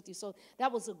alone. He's with you. So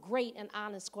that was a great and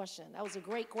honest question. That was a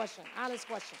great question, honest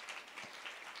question.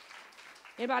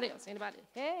 Anybody else? Anybody?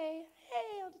 Hey,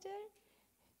 Elder Terry.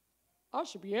 I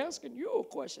should be asking you a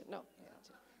question. No.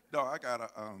 No, I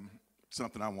got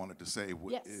something I wanted to say.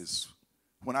 Yes. Is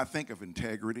when I think of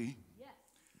integrity, Yes.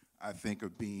 I think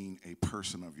of being a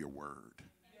person of your word.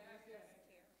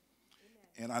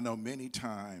 And I know many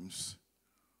times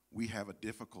we have a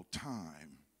difficult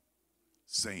time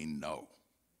saying no.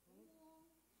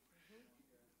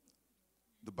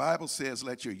 The Bible says,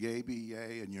 let your yea be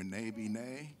yea and your nay be nay.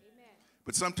 Amen.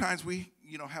 But sometimes we,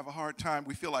 have a hard time.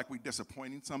 We feel like we're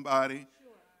disappointing somebody,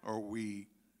 or we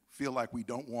feel like we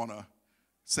don't want to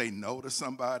say no to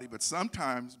somebody. But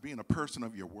sometimes being a person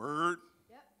of your word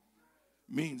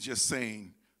means just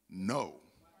saying no.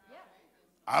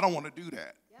 I don't want to do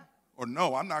that. Or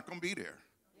no, I'm not going to be there.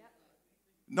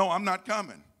 No, I'm not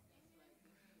coming.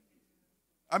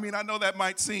 I mean, I know that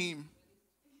might seem,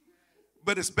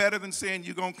 but it's better than saying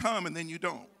you're going to come and then you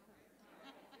don't.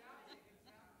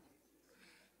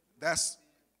 That's,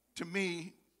 to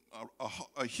me,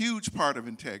 a huge part of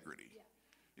integrity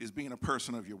is being a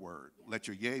person of your word. Let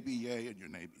your yea be yea and your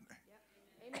nay be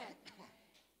nay.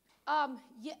 Amen.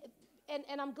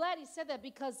 And I'm glad he said that,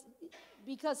 because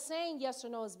saying yes or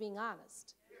no is being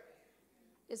honest.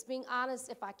 It's being honest.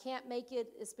 If I can't make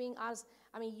it, it's being honest.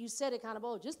 I mean, you said it kind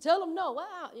of, just tell them no.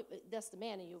 Wow, that's the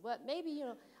man in you. But maybe,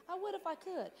 I would if I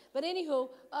could. But anywho,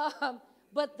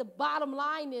 but the bottom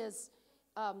line is,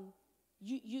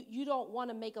 you don't want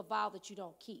to make a vow that you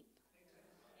don't keep,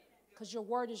 because your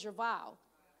word is your vow.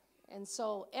 And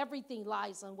so everything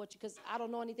lies on what because I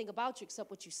don't know anything about you except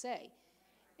what you say.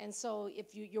 And so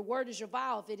if your word is your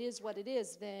vow, if it is what it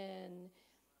is, then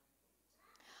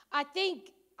I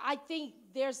think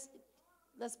there's,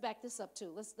 let's back this up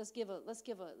too. Let's give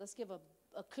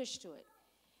a cush to it.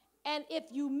 And if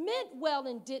you meant well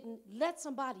and didn't, let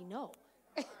somebody know.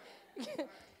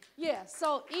 Yeah,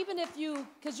 so even if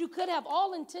because you could have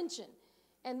all intention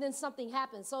and then something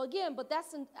happens. So again, but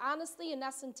that's honesty and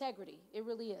that's integrity. It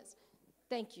really is.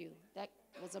 Thank you. That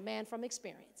was a man from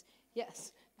experience.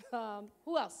 Yes.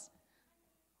 Who else?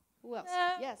 Hello.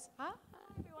 Yes. Huh?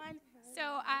 Hi, everyone. So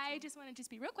I just wanted to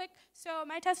speak real quick. So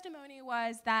my testimony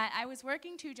was that I was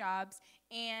working 2 jobs,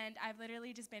 and I've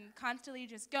literally just been constantly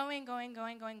just going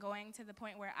to the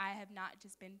point where I have not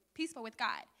just been peaceful with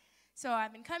God. So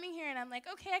I've been coming here, and I'm like,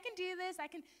 okay, I can do this. I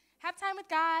can have time with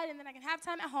God, and then I can have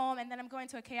time at home, and then I'm going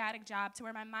to a chaotic job to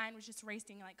where my mind was just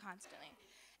racing like constantly.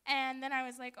 And then I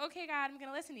was like, okay, God, I'm going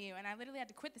to listen to you. And I literally had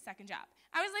to quit the second job.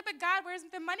 I was like, but God, where's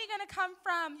the money going to come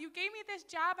from? You gave me this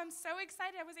job. I'm so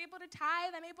excited. I was able to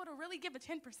tithe. I'm able to really give a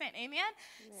 10%. Amen?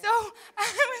 Yeah. So I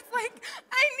was like,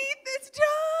 I need this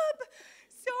job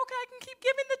so I can keep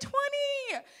giving the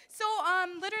 20. So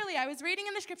literally, I was reading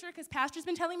in the scripture because Pastor's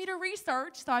been telling me to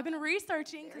research. So I've been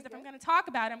researching because if I'm going to talk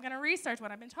about it, I'm going to research what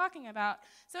I've been talking about.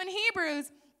 So in Hebrews,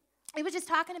 it was just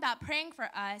talking about praying for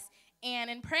us.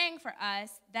 And in praying for us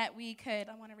that we could,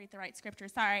 I want to read the right scripture,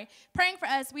 sorry. Praying for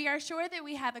us, we are sure that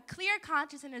we have a clear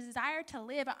conscience and a desire to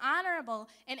live honorable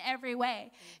in every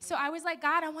way. So I was like,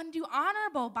 God, I want to do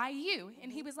honorable by you.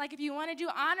 And he was like, if you want to do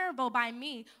honorable by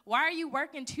me, why are you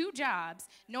working 2 jobs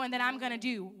knowing that I'm going to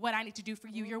do what I need to do for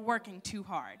you? You're working too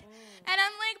hard. And I'm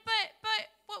like, but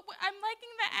I'm liking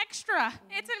the extra.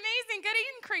 It's amazing, good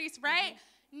increase, right?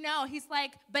 No, he's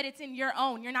like, but it's in your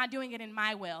own. You're not doing it in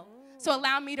my will. So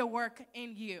allow me to work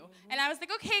in you. And I was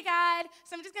like, okay, God.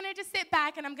 So I'm just going to just sit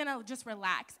back and I'm going to just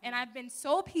relax. And I've been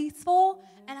so peaceful.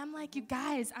 And I'm like, you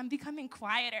guys, I'm becoming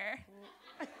quieter.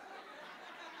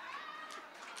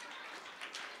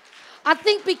 I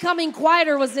think becoming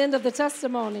quieter was the end of the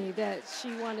testimony that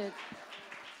she wanted.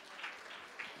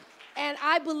 And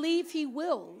I believe he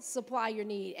will supply your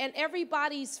need. And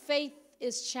everybody's faith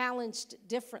is challenged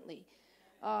differently.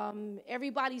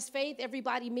 Everybody's faith,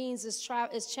 everybody means is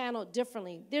channeled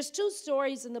differently. There's two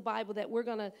stories in the Bible that we're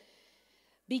going to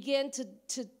begin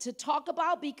to talk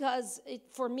about because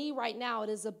for me right now, it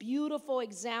is a beautiful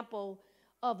example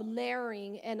of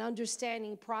layering and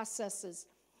understanding processes.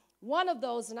 One of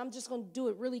those, and I'm just going to do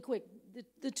it really quick,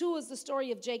 the two is the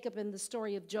story of Jacob and the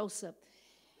story of Joseph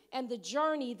and the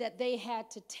journey that they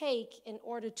had to take in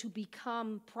order to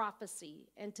become prophecy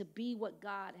and to be what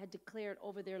God had declared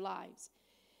over their lives.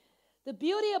 The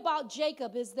beauty about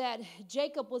Jacob is that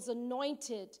Jacob was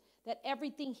anointed that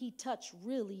everything he touched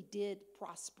really did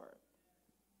prosper.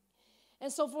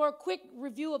 And so for a quick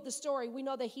review of the story, we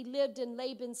know that he lived in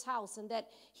Laban's house and that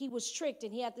he was tricked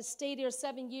and he had to stay there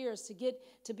 7 years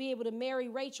to be able to marry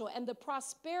Rachel. And the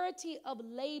prosperity of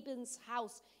Laban's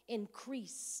house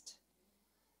increased.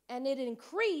 And it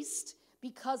increased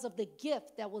because of the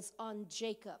gift that was on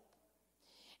Jacob.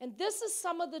 And this is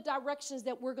some of the directions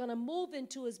that we're going to move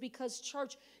into is because,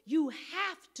 church, you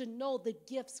have to know the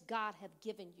gifts God have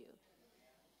given you.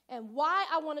 And why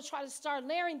I want to try to start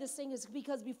layering this thing is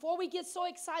because before we get so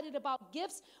excited about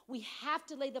gifts, we have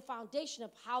to lay the foundation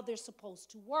of how they're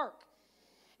supposed to work.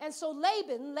 And so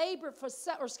Jacob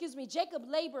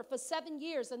labored for 7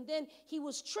 years, and then he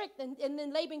was tricked, and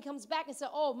then Laban comes back and said,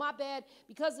 oh, my bad,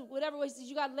 because of whatever way, he says,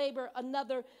 you got to labor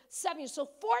another 7 years. So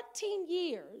 14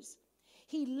 years,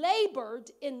 he labored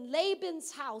in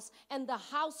Laban's house, and the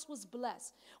house was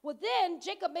blessed. Well, then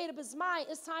Jacob made up his mind,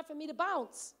 it's time for me to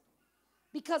bounce,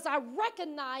 because I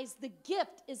recognize the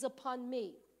gift is upon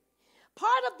me.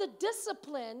 Part of the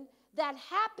discipline that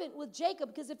happened with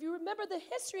Jacob, because if you remember the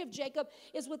history of Jacob,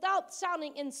 is without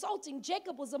sounding insulting,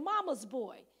 Jacob was a mama's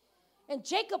boy, and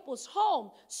Jacob was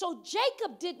home. So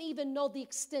Jacob didn't even know the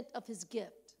extent of his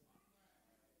gift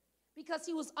because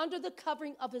he was under the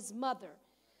covering of his mother.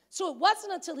 So it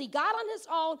wasn't until he got on his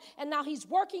own and now he's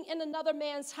working in another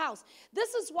man's house.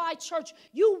 This is why, church,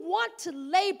 you want to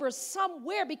labor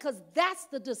somewhere because that's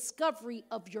the discovery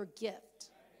of your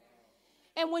gift.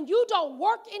 And when you don't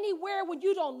work anywhere, when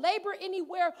you don't labor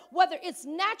anywhere, whether it's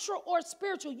natural or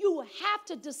spiritual, you have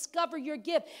to discover your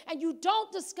gift. And you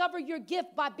don't discover your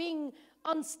gift by being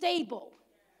unstable.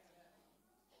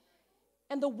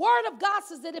 And the word of God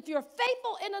says that if you're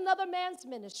faithful in another man's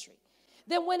ministry,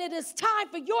 then when it is time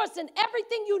for yours, then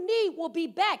everything you need will be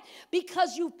back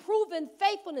because you've proven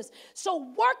faithfulness.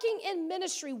 So working in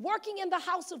ministry, working in the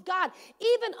house of God,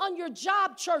 even on your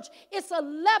job, church, it's a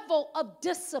level of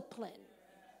discipline.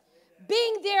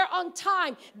 Being there on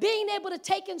time, being able to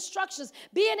take instructions,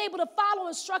 being able to follow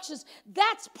instructions,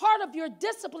 that's part of your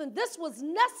discipline. This was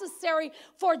necessary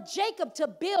for Jacob to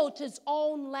build his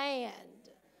own land.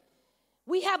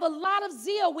 We have a lot of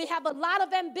zeal. We have a lot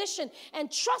of ambition.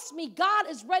 And trust me, God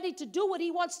is ready to do what he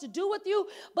wants to do with you,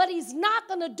 but he's not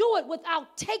going to do it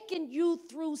without taking you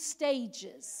through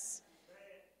stages.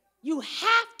 You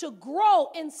have to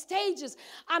grow in stages.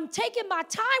 I'm taking my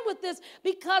time with this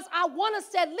because I want us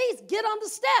to at least get on the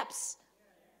steps.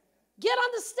 Get on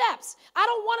the steps. I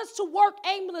don't want us to work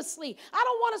aimlessly. I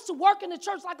don't want us to work in the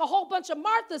church like a whole bunch of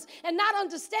Marthas and not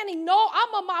understanding, no,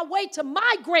 I'm on my way to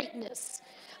my greatness.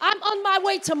 I'm on my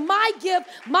way to my gift,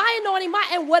 my anointing,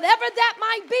 and whatever that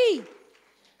might be.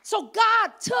 So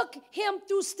God took him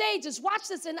through stages. Watch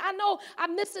this, and I know I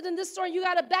missed it in this story. You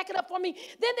got to back it up for me.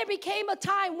 Then there became a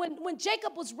time when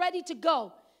Jacob was ready to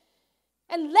go,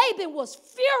 and Laban was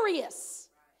furious,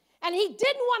 and he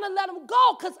didn't want to let him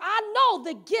go because I know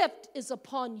the gift is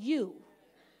upon you.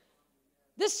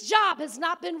 This job has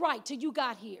not been right till you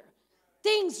got here.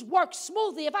 Things work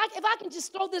smoothly. If I can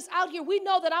just throw this out here, we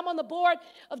know that I'm on the board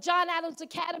of John Adams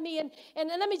Academy, and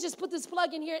let me just put this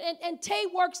plug in here. And Tay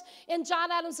works in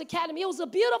John Adams Academy. It was a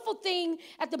beautiful thing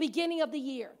at the beginning of the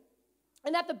year.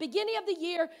 And at the beginning of the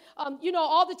year,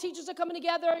 all the teachers are coming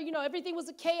together. Everything was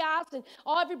a chaos, and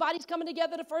everybody's coming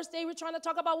together. The first day we're trying to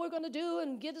talk about what we're going to do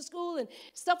and get to school, and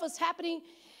stuff was happening.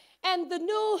 And the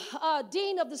new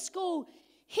dean of the school,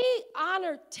 he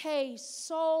honored Tay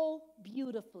so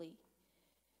beautifully.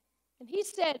 And he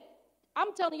said, I'm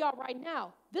telling y'all right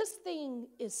now, this thing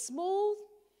is smooth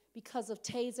because of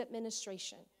Tay's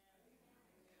administration.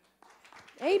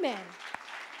 Amen.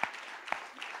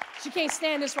 She can't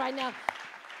stand this right now.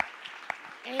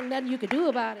 Ain't nothing you could do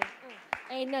about it.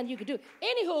 Ain't nothing you could do.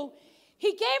 Anywho,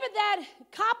 he gave her that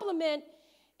compliment,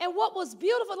 and what was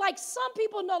beautiful, like some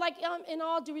people know, like in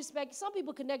all due respect, some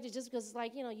people connected just because it's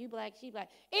like, you black, she black.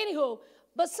 Anywho,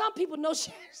 but some people know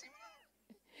she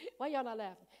Why y'all not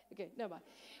laughing? Okay, never mind.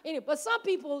 Anyway, but some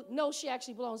people know she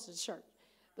actually belongs to the church.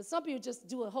 But some people just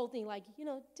do a whole thing like,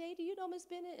 Day, do you know Miss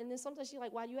Bennett? And then sometimes she's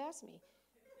like, why do you ask me?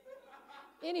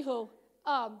 Anywho,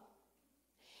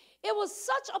 it was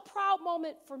such a proud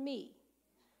moment for me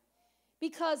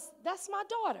because that's my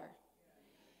daughter.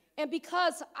 And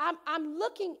because I'm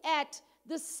looking at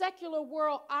this secular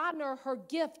world honor her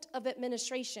gift of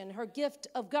administration, her gift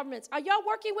of governments. Are y'all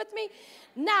working with me?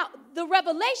 Now, the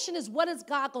revelation is, what is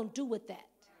God going to do with that?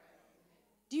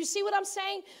 Do you see what I'm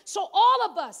saying? So all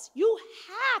of us, you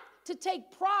have to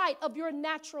take pride of your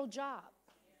natural job.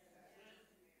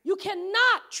 You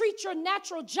cannot treat your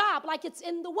natural job like it's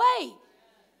in the way.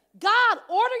 God,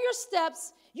 order your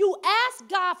steps. You ask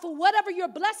God for whatever your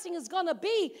blessing is going to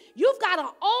be. You've got to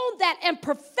own that and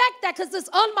perfect that because it's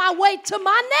on my way to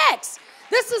my next.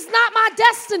 This is not my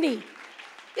destiny.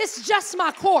 It's just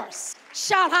my course.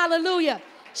 Shout hallelujah.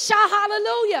 Shout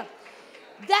hallelujah.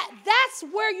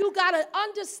 That's where you got to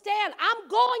understand. I'm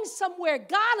going somewhere.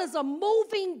 God is a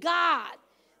moving God.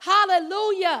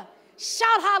 Hallelujah.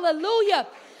 Shout hallelujah.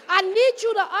 I need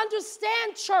you to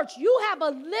understand, church, you have a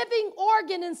living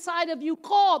organ inside of you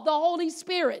called the Holy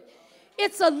Spirit.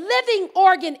 It's a living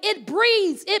organ. It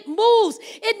breathes. It moves.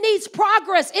 It needs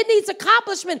progress. It needs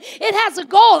accomplishment. It has a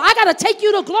goal. I got to take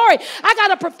you to glory. I got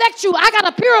to perfect you. I got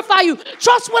to purify you.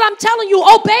 Trust what I'm telling you.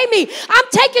 Obey me. I'm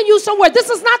taking you somewhere.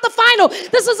 This is not the final.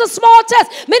 This is a small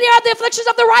test. Many are the afflictions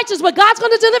of the righteous, but God's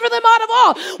going to deliver them out of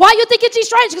all. Why you think it's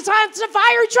strange? Because it's a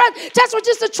fiery test which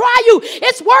is to try you.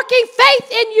 It's working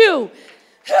faith in you.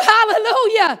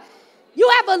 Hallelujah. You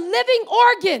have a living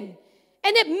organ.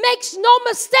 And it makes no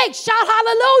mistakes. Shout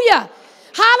hallelujah.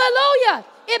 Hallelujah.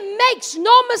 It makes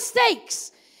no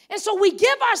mistakes. And so we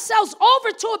give ourselves over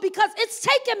to it because it's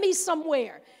taking me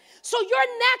somewhere. So your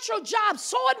natural job,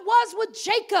 so it was with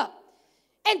Jacob.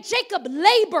 And Jacob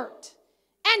labored.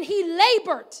 And he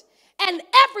labored. And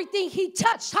everything he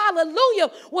touched, hallelujah,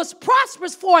 was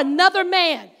prosperous for another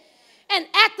man. And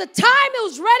at the time it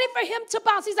was ready for him to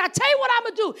bounce. He said, I tell you what I'm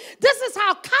going to do. This is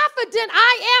how confident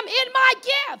I am in my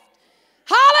gift.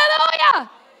 Hallelujah.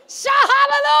 Shout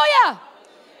hallelujah.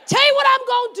 Tell you what I'm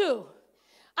going to do.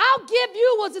 I'll give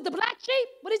you, was it the black sheep?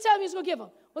 What did he tell me he was going to give him?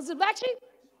 Was it the black sheep?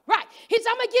 Right. He said,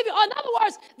 I'm going to give you, in other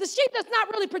words, the sheep that's not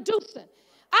really producing.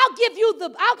 I'll give you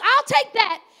I'll take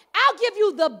that. I'll give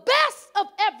you the best of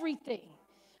everything.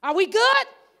 Are we good?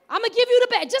 I'm going to give you the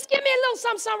best. Just give me a little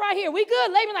something right here. We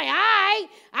good? Laban like, all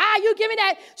right, you give me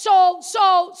that. So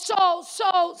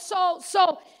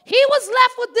he was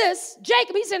left with this.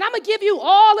 Jacob, he said, I'm going to give you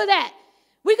all of that.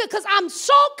 We good, because I'm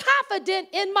so confident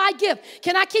in my gift.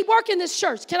 Can I keep working this,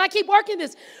 church? Can I keep working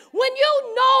this? When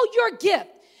you know your gift,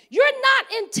 you're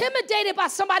not intimidated by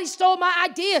somebody stole my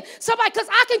idea. Somebody, because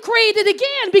I can create it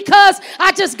again because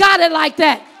I just got it like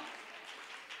that.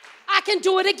 I can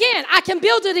do it again. I can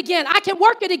build it again. I can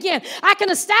work it again. I can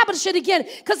establish it again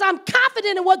because I'm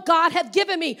confident in what God has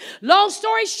given me. Long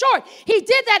story short, he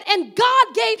did that and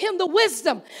God gave him the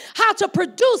wisdom how to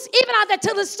produce even on that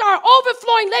till it start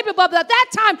overflowing labor. But at that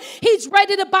time, he's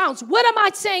ready to bounce. What am I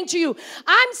saying to you?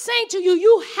 I'm saying to you,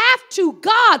 you have to.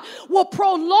 God will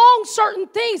prolong certain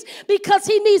things because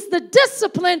he needs the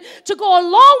discipline to go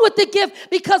along with the gift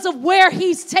because of where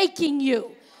he's taking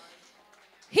you.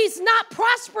 He's not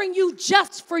prospering you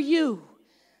just for you,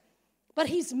 but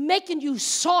he's making you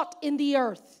salt in the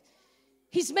earth.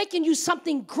 He's making you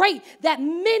something great that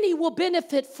many will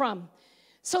benefit from.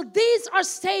 So these are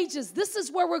stages. This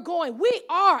is where we're going. We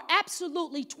are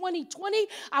absolutely 2020.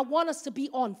 I want us to be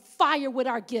on fire with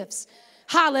our gifts.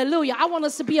 Hallelujah. I want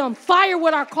us to be on fire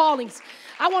with our callings.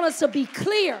 I want us to be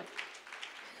clear.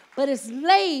 But it's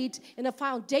laid in a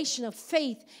foundation of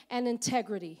faith and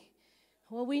integrity.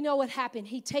 Well, we know what happened.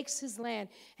 He takes his land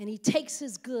and he takes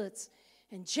his goods.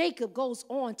 And Jacob goes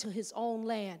on to his own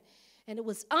land. And it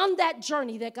was on that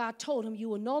journey that God told him, you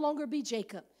will no longer be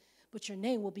Jacob, but your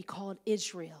name will be called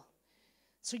Israel.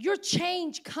 So your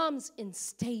change comes in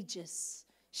stages.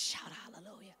 Shout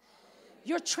hallelujah.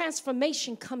 Your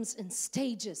transformation comes in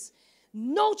stages.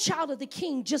 No child of the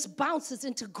king just bounces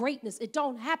into greatness. It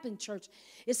don't happen, church.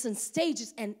 It's in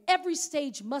stages, and every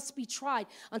stage must be tried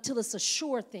until it's a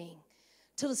sure thing.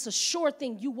 Till it's a sure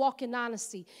thing you walk in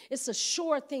honesty. It's a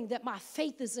sure thing that my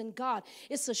faith is in God.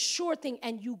 It's a sure thing,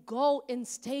 and you go in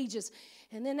stages.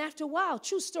 And then after a while,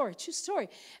 true story.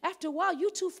 After a while, you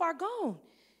too far gone.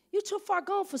 You're too far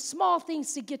gone for small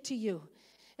things to get to you.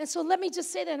 And so let me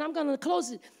just say that, and I'm going to close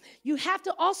it. You have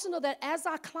to also know that as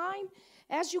you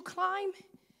climb,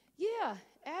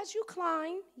 as you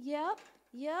climb,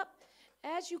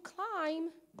 as you climb,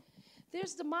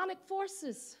 there's demonic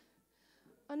forces.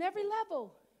 On every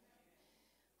level.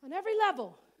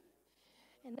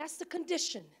 And that's the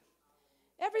condition.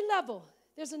 Every level.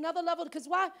 There's another level. Because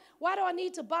why do I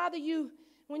need to bother you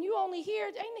when you only here?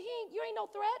 You ain't no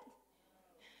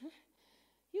threat.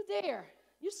 You there.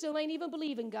 You still ain't even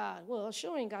believing God. Well, I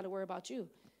sure ain't got to worry about you.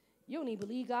 You don't even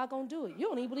believe God going to do it. You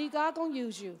don't even believe God going to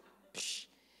use you. Psh.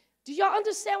 Do y'all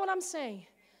understand what I'm saying?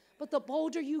 But the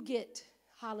bolder you get,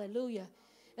 hallelujah,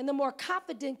 and the more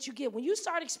confident you get, when you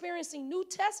start experiencing new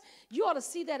tests, you ought to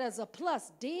see that as a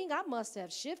plus. Ding, I must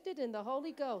have shifted in the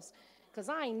Holy Ghost, because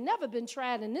I ain't never been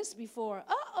tried in this before.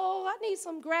 Uh-oh, I need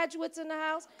some graduates in the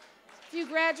house. A few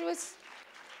graduates.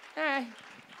 All right,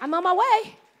 I'm on my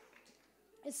way.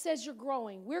 It says you're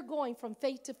growing. We're going from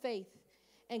faith to faith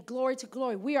and glory to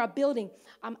glory. We are building.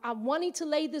 I'm wanting to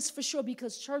lay this for sure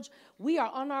because, church, we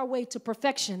are on our way to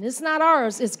perfection. It's not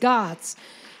ours, it's God's.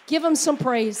 Give him some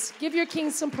praise. Give your king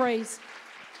some praise.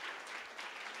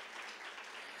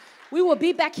 We will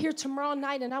be back here tomorrow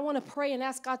night, and I want to pray and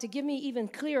ask God to give me even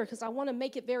clearer because I want to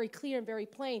make it very clear and very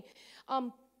plain.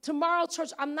 Tomorrow,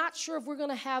 church, I'm not sure if we're going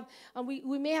to have,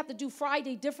 we may have to do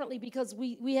Friday differently because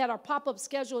we had our pop-up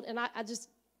scheduled, and I just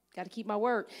got to keep my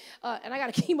word. And I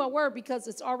got to keep my word because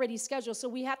it's already scheduled. So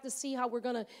we have to see how we're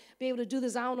going to be able to do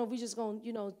this. I don't know if we're just going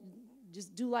to,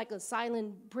 just do like a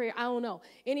silent prayer. I don't know.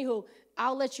 Anywho,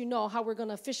 I'll let you know how we're going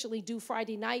to officially do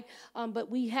Friday night. But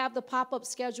we have the pop-up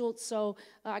scheduled, so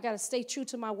I got to stay true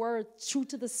to my word, true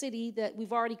to the city that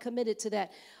we've already committed to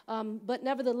that. But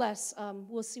nevertheless,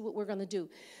 we'll see what we're going to do.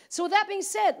 So with that being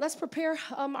said, let's prepare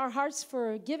our hearts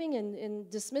for giving and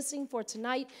dismissing for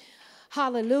tonight.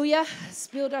 Hallelujah. Let's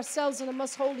build ourselves in the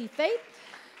most holy faith.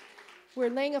 We're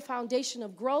laying a foundation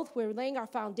of growth. We're laying our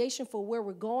foundation for where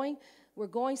we're going. We're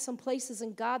going some places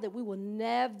in God that we will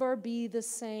never be the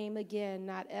same again,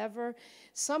 not ever.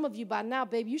 Some of you by now,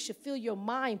 baby, you should feel your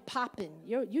mind popping.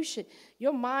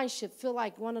 Your mind should feel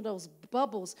like one of those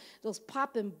bubbles, those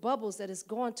popping bubbles that is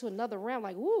going to another realm.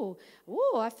 Like, ooh,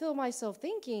 I feel myself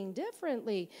thinking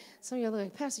differently. Some of you are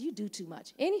like, Pastor, you do too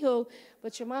much. Anywho,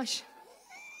 but your mind should.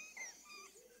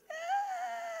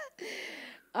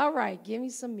 All right, give me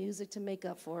some music to make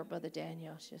up for it, Brother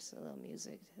Daniel. Just a little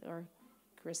music, or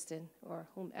Kristen, or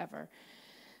whomever.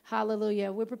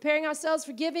 Hallelujah. We're preparing ourselves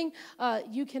for giving.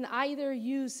 You can either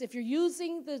use, if you're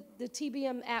using the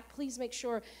TBM app, please make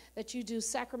sure that you do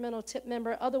Sacramento tip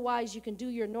member. Otherwise, you can do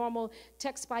your normal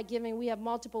text by giving. We have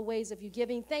multiple ways of you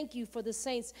giving. Thank you for the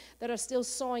saints that are still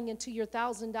sowing into your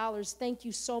 $1,000. Thank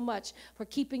you so much for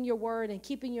keeping your word and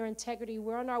keeping your integrity.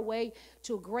 We're on our way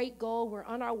to a great goal. We're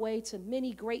on our way to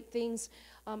many great things.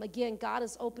 Again, God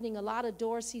is opening a lot of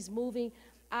doors. He's moving.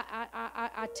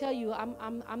 I tell you,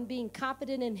 I'm being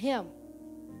confident in him.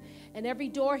 And every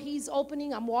door he's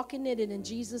opening, I'm walking in it in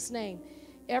Jesus' name.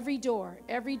 Every door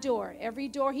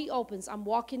he opens, I'm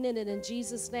walking in it in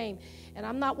Jesus' name. And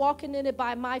I'm not walking in it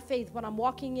by my faith, but I'm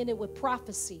walking in it with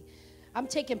prophecy. I'm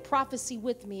taking prophecy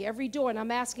with me every door, and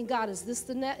I'm asking God, is this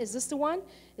the net? Is this the one?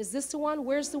 Is this the one?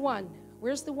 Where's the one?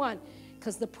 Where's the one?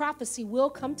 Because the prophecy will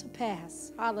come to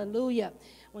pass. Hallelujah.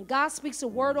 When God speaks a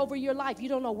word over your life, you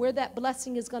don't know where that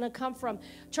blessing is going to come from.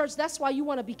 Church, that's why you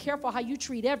want to be careful how you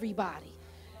treat everybody.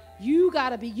 You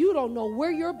don't know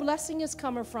where your blessing is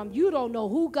coming from. You don't know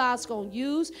who God's going to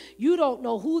use. You don't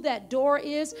know who that door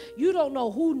is. You don't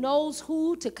know who knows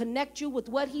who to connect you with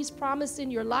what he's promised in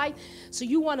your life. So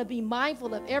you want to be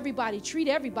mindful of everybody. Treat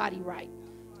everybody right.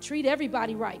 Treat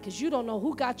everybody right, because you don't know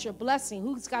who got your blessing,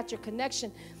 who's got your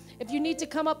connection. If you need to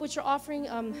come up with your offering,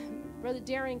 Brother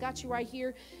Darian got you right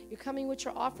here. You're coming with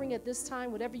your offering at this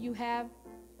time, whatever you have.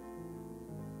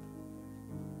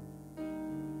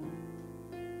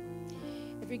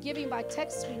 If you're giving by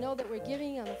text, we know that we're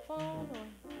giving on the phone.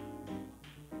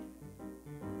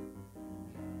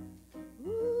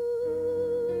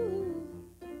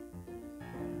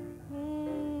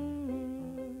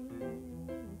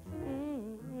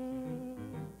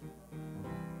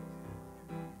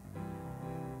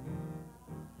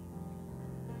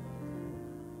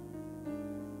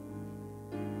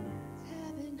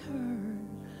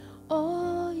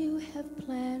 All you have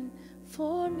planned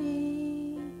for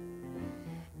me,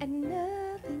 and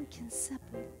nothing can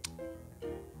separate.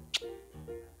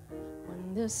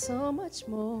 When there's so much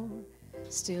more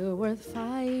still worth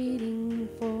fighting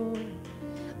for.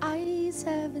 Eyes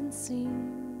haven't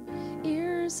seen,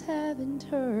 ears haven't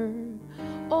heard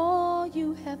all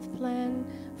you have planned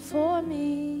for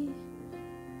me,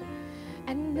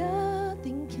 and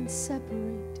nothing can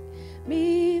separate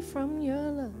me from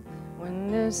your love.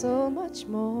 When there's so much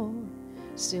more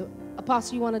still.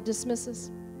 Apostle, you want to dismiss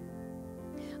us?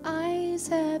 Eyes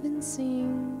haven't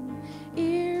seen,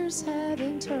 ears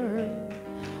haven't heard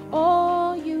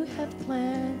all you have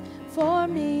planned for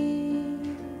me,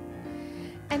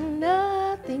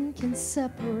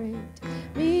 separate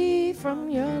me from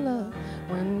your love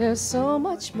when there's so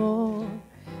much more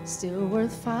still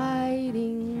worth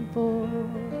fighting for?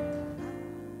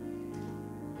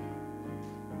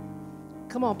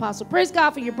 Come on, Apostle. Praise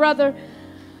God for your brother,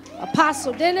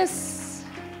 Apostle Dennis,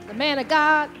 the man of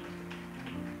God.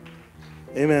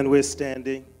 Amen. We're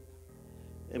standing.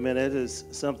 Amen. That is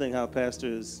something how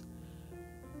pastors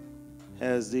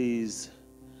has these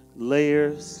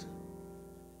layers.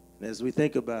 And as we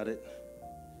think about it,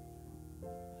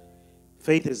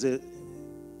 faith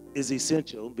is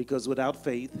essential, because without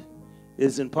faith,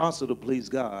 it's impossible to please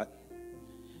God.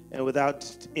 And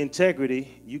without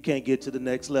integrity, you can't get to the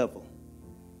next level.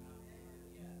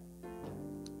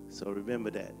 So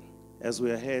remember that. As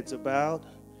we are heads are bowed,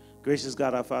 gracious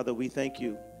God, our Father, we thank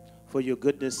you for your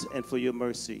goodness and for your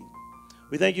mercy.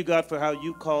 We thank you, God, for how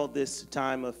you called this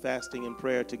time of fasting and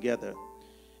prayer together.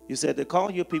 You said to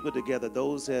call your people together,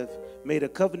 those who have made a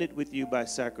covenant with you by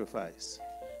sacrifice.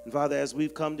 And Father, as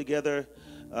we've come together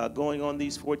going on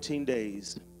these 14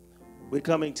 days, we're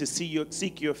coming to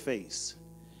seek your face,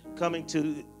 coming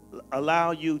to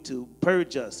allow you to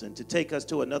purge us and to take us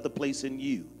to another place in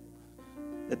you.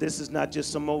 That this is not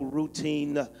just some old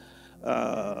routine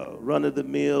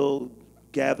run-of-the-mill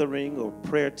gathering or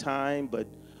prayer time, but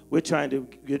we're trying to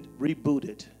get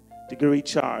rebooted, to get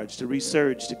recharged, to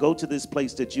resurge, to go to this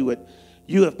place that you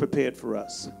have prepared for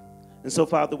us. And so,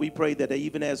 Father, we pray that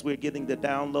even as we're getting the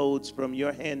downloads from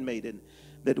your handmaiden,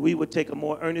 that we would take a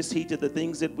more earnest heed to the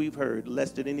things that we've heard,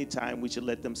 lest at any time we should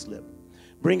let them slip.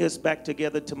 Bring us back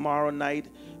together tomorrow night,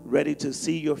 ready to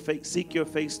seek your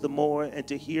face the more and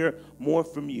to hear more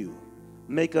from you.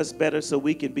 Make us better so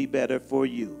we can be better for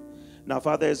you. Now,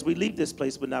 Father, as we leave this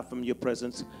place but not from your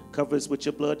presence, cover us with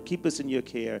your blood, keep us in your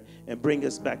care, and bring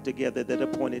us back together at that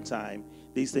appointed time.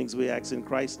 These things we ask in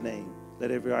Christ's name. Let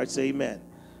every heart say amen.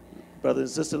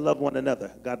 Brothers and sisters, love one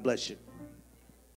another. God bless you.